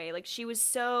them in a way. Like, she was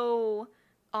so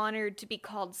honored to be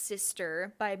called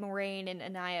sister by Moraine and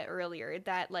Anaya earlier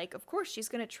that, like, of course she's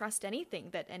going to trust anything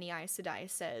that any Aes Sedai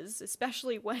says,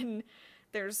 especially when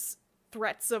there's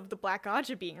threats of the Black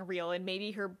Aja being real, and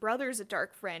maybe her brother's a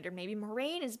dark friend, or maybe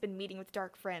Moraine has been meeting with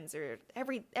dark friends, or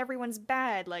everyone's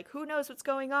bad. Like, who knows what's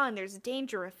going on? There's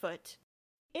danger afoot.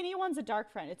 Anyone's a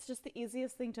dark friend. It's just the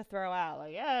easiest thing to throw out.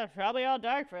 Like, yeah, probably all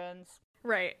dark friends.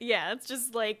 Right, yeah, it's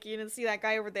just like, you know, see that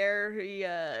guy over there,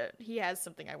 he has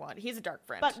something I want. He's a dark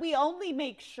friend. But we only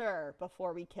make sure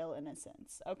before we kill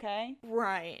innocents, okay?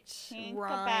 Right. Think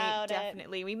about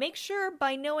definitely. We make sure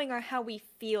by knowing how we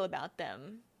feel about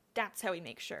them. That's how we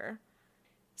make sure.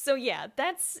 So yeah,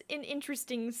 that's an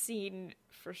interesting scene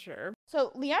for sure. So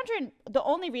Leandrin, the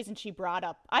only reason she brought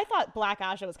up, I thought Black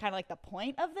Aja was kind of like the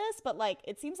point of this, but like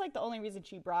it seems like the only reason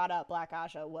she brought up Black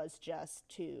Aja was just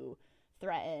to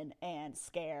threaten and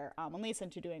scare Amalisa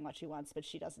into doing what she wants, but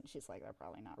she doesn't. She's like, they're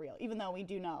probably not real, even though we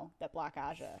do know that Black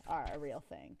Aja are a real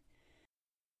thing.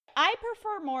 I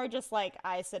prefer more just like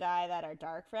Aes Sedai that are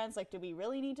dark friends. Like, do we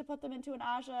really need to put them into an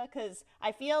Aja? Because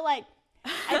I feel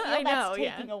that's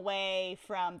taking away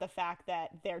from the fact that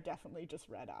they're definitely just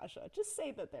Red Aja. Just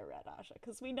say that they're Red Aja,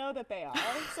 because we know that they are,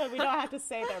 so we don't have to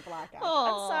say they're Black Aja.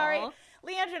 I'm sorry,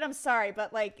 Leandrin, I'm sorry,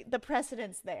 but like the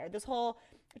precedent's there. This whole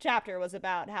chapter was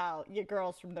about how your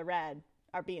girls from the Red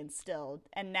are being stilled,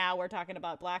 and now we're talking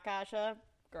about Black Aja.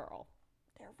 Girl,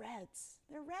 they're Reds.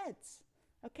 They're Reds.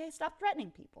 Okay, stop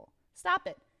threatening people. Stop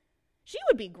it. She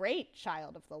would be great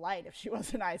Child of the Light if she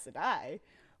was an Aes Sedai.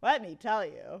 Let me tell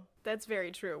you. That's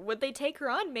very true. Would they take her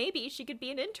on? Maybe she could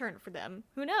be an intern for them.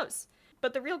 Who knows?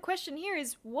 But the real question here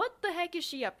is, what the heck is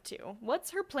she up to?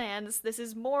 What's her plans? This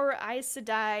is more Aes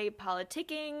Sedai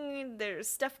politicking. There's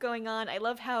stuff going on. I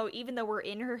love how even though we're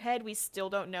in her head, we still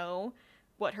don't know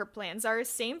what her plans are.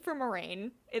 Same for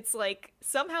Moraine. It's like,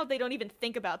 somehow they don't even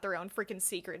think about their own freaking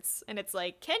secrets. And it's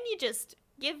like, can you just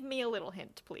give me a little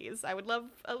hint, please? I would love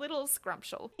a little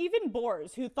scrumptial. Even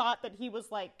Bors, who thought that he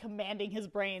was, like, commanding his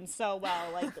brain so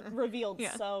well, like, revealed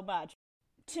so much.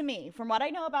 To me, from what I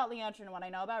know about Liandrin and what I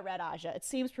know about Red Aja, it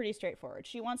seems pretty straightforward.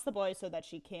 She wants the boys so that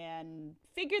she can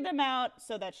figure them out,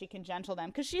 so that she can gentle them.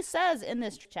 Because she says in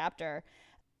this chapter,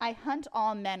 I hunt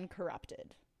all men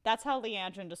corrupted. That's how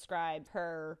Liandrin described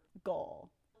her goal.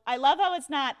 I love how it's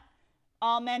not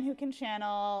all men who can channel,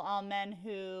 all men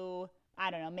who,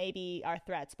 I don't know, maybe are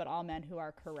threats, but all men who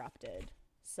are corrupted.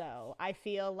 So I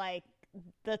feel like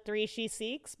the three she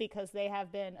seeks, because they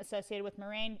have been associated with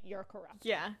Moraine, you're corrupt.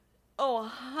 Yeah.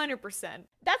 Oh, 100%.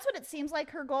 That's what it seems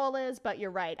like her goal is, but you're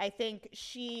right. I think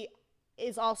she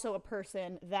is also a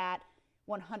person that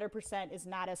 100% is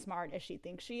not as smart as she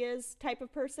thinks she is type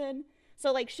of person.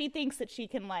 So, like, she thinks that she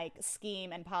can, like,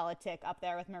 scheme and politic up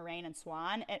there with Moraine and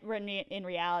Swan. And in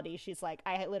reality, she's like,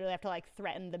 I literally have to, like,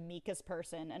 threaten the meekest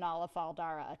person in all of Fal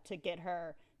Dara to get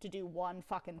her to do one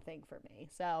fucking thing for me.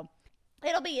 So,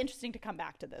 it'll be interesting to come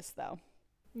back to this, though.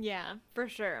 Yeah, for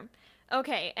sure.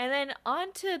 Okay, and then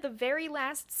on to the very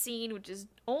last scene, which is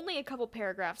only a couple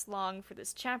paragraphs long for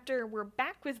this chapter. We're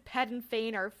back with Padan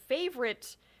Fain, our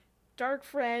favorite dark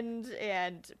friend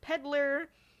and peddler.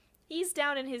 He's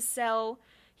down in his cell.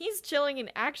 He's chilling, and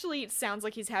actually it sounds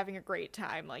like he's having a great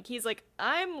time. Like, he's like,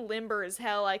 I'm limber as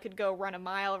hell. I could go run a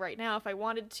mile right now if I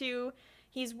wanted to.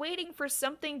 He's waiting for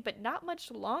something, but not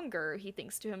much longer, he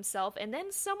thinks to himself. And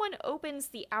then someone opens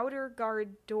the outer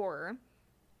guard door.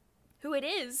 Who it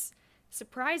is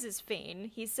surprises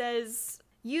Fain. He says,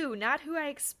 You, not who I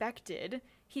expected.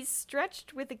 He's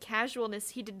stretched with a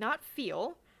casualness he did not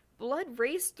feel. Blood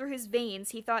raced through his veins.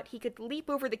 He thought he could leap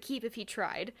over the keep if he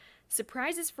tried.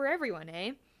 Surprises for everyone,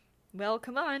 eh? Well,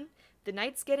 come on. The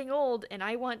night's getting old, and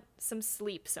I want some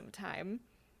sleep sometime.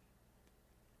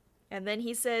 And then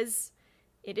he says,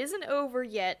 It isn't over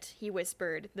yet, he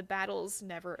whispered. The battle's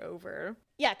never over.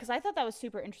 Yeah, because I thought that was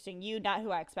super interesting. You, not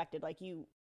who I expected. Like, you,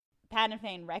 Padan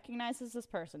Fain recognizes this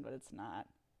person, but it's not.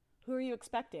 Who are you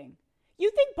expecting?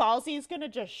 You think Ballsy is going to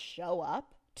just show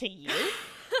up to you?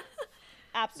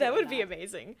 Absolutely That would not. be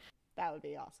amazing. That would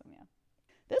be awesome, yeah.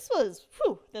 This was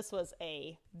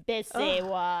a busy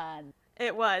one.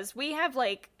 It was. We have,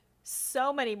 like,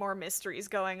 so many more mysteries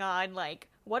going on. Like,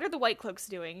 what are the White Cloaks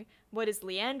doing? What is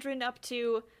Liandrin up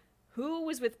to? Who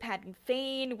was with Padan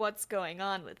Fain? What's going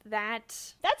on with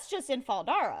that? That's just in Fal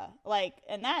Dara. Like,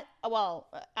 and that, well,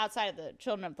 outside of the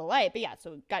Children of the Light. But yeah,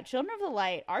 so we've got Children of the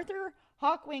Light. Arthur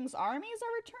Hawkwing's armies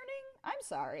are returning? I'm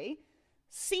sorry.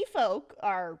 Sea folk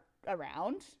are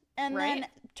around. And then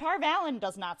Tar Valon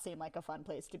does not seem like a fun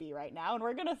place to be right now. And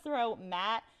we're going to throw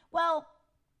Mat. Well,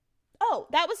 oh,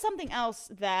 that was something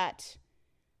else that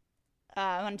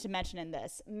I wanted to mention in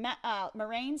this.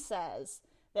 Moraine says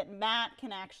that Mat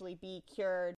can actually be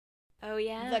cured. Oh,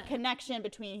 yeah. The connection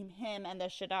between him and the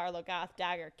Shadar Logoth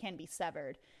dagger can be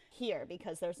severed here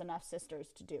because there's enough sisters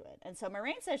to do it. And so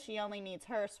Moraine says she only needs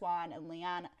her, Swan, and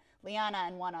Lyanna,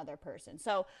 and one other person.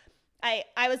 So I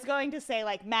was going to say,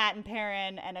 like, Mat and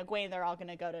Perrin and Egwene, they're all going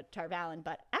to go to Tar Valon,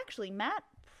 but actually Mat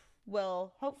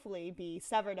will hopefully be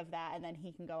severed of that, and then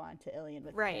he can go on to Ilion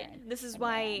with Perrin. This is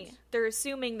why they're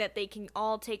assuming that they can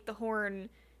all take the horn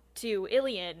to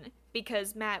Ilion,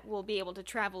 because Mat will be able to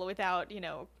travel without,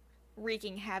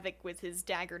 wreaking havoc with his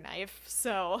dagger knife.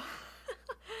 So,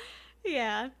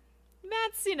 yeah.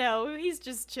 Mat's, he's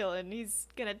just chilling. He's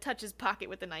gonna touch his pocket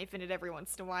with a knife in it every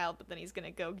once in a while, but then he's gonna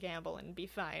go gamble and be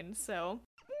fine, so.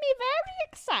 Me very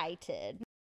excited.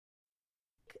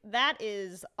 That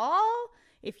is all.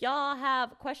 If y'all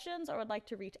have questions or would like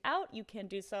to reach out, you can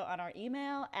do so on our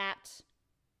email at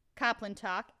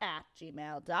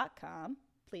coplandtalk@gmail.com.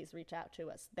 Please reach out to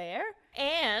us there.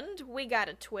 And we got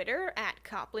a Twitter at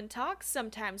Copland Talk.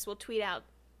 Sometimes we'll tweet out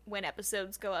when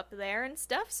episodes go up there and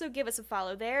stuff, so give us a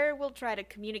follow there. We'll try to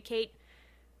communicate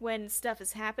when stuff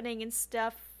is happening and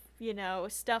stuff,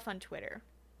 stuff on Twitter.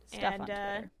 Stuff on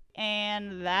Twitter.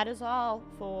 And that is all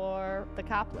for the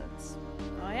Coplands.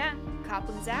 Oh yeah,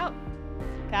 Copland's out.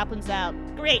 Copland's out.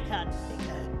 Great hunt, big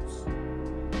huns.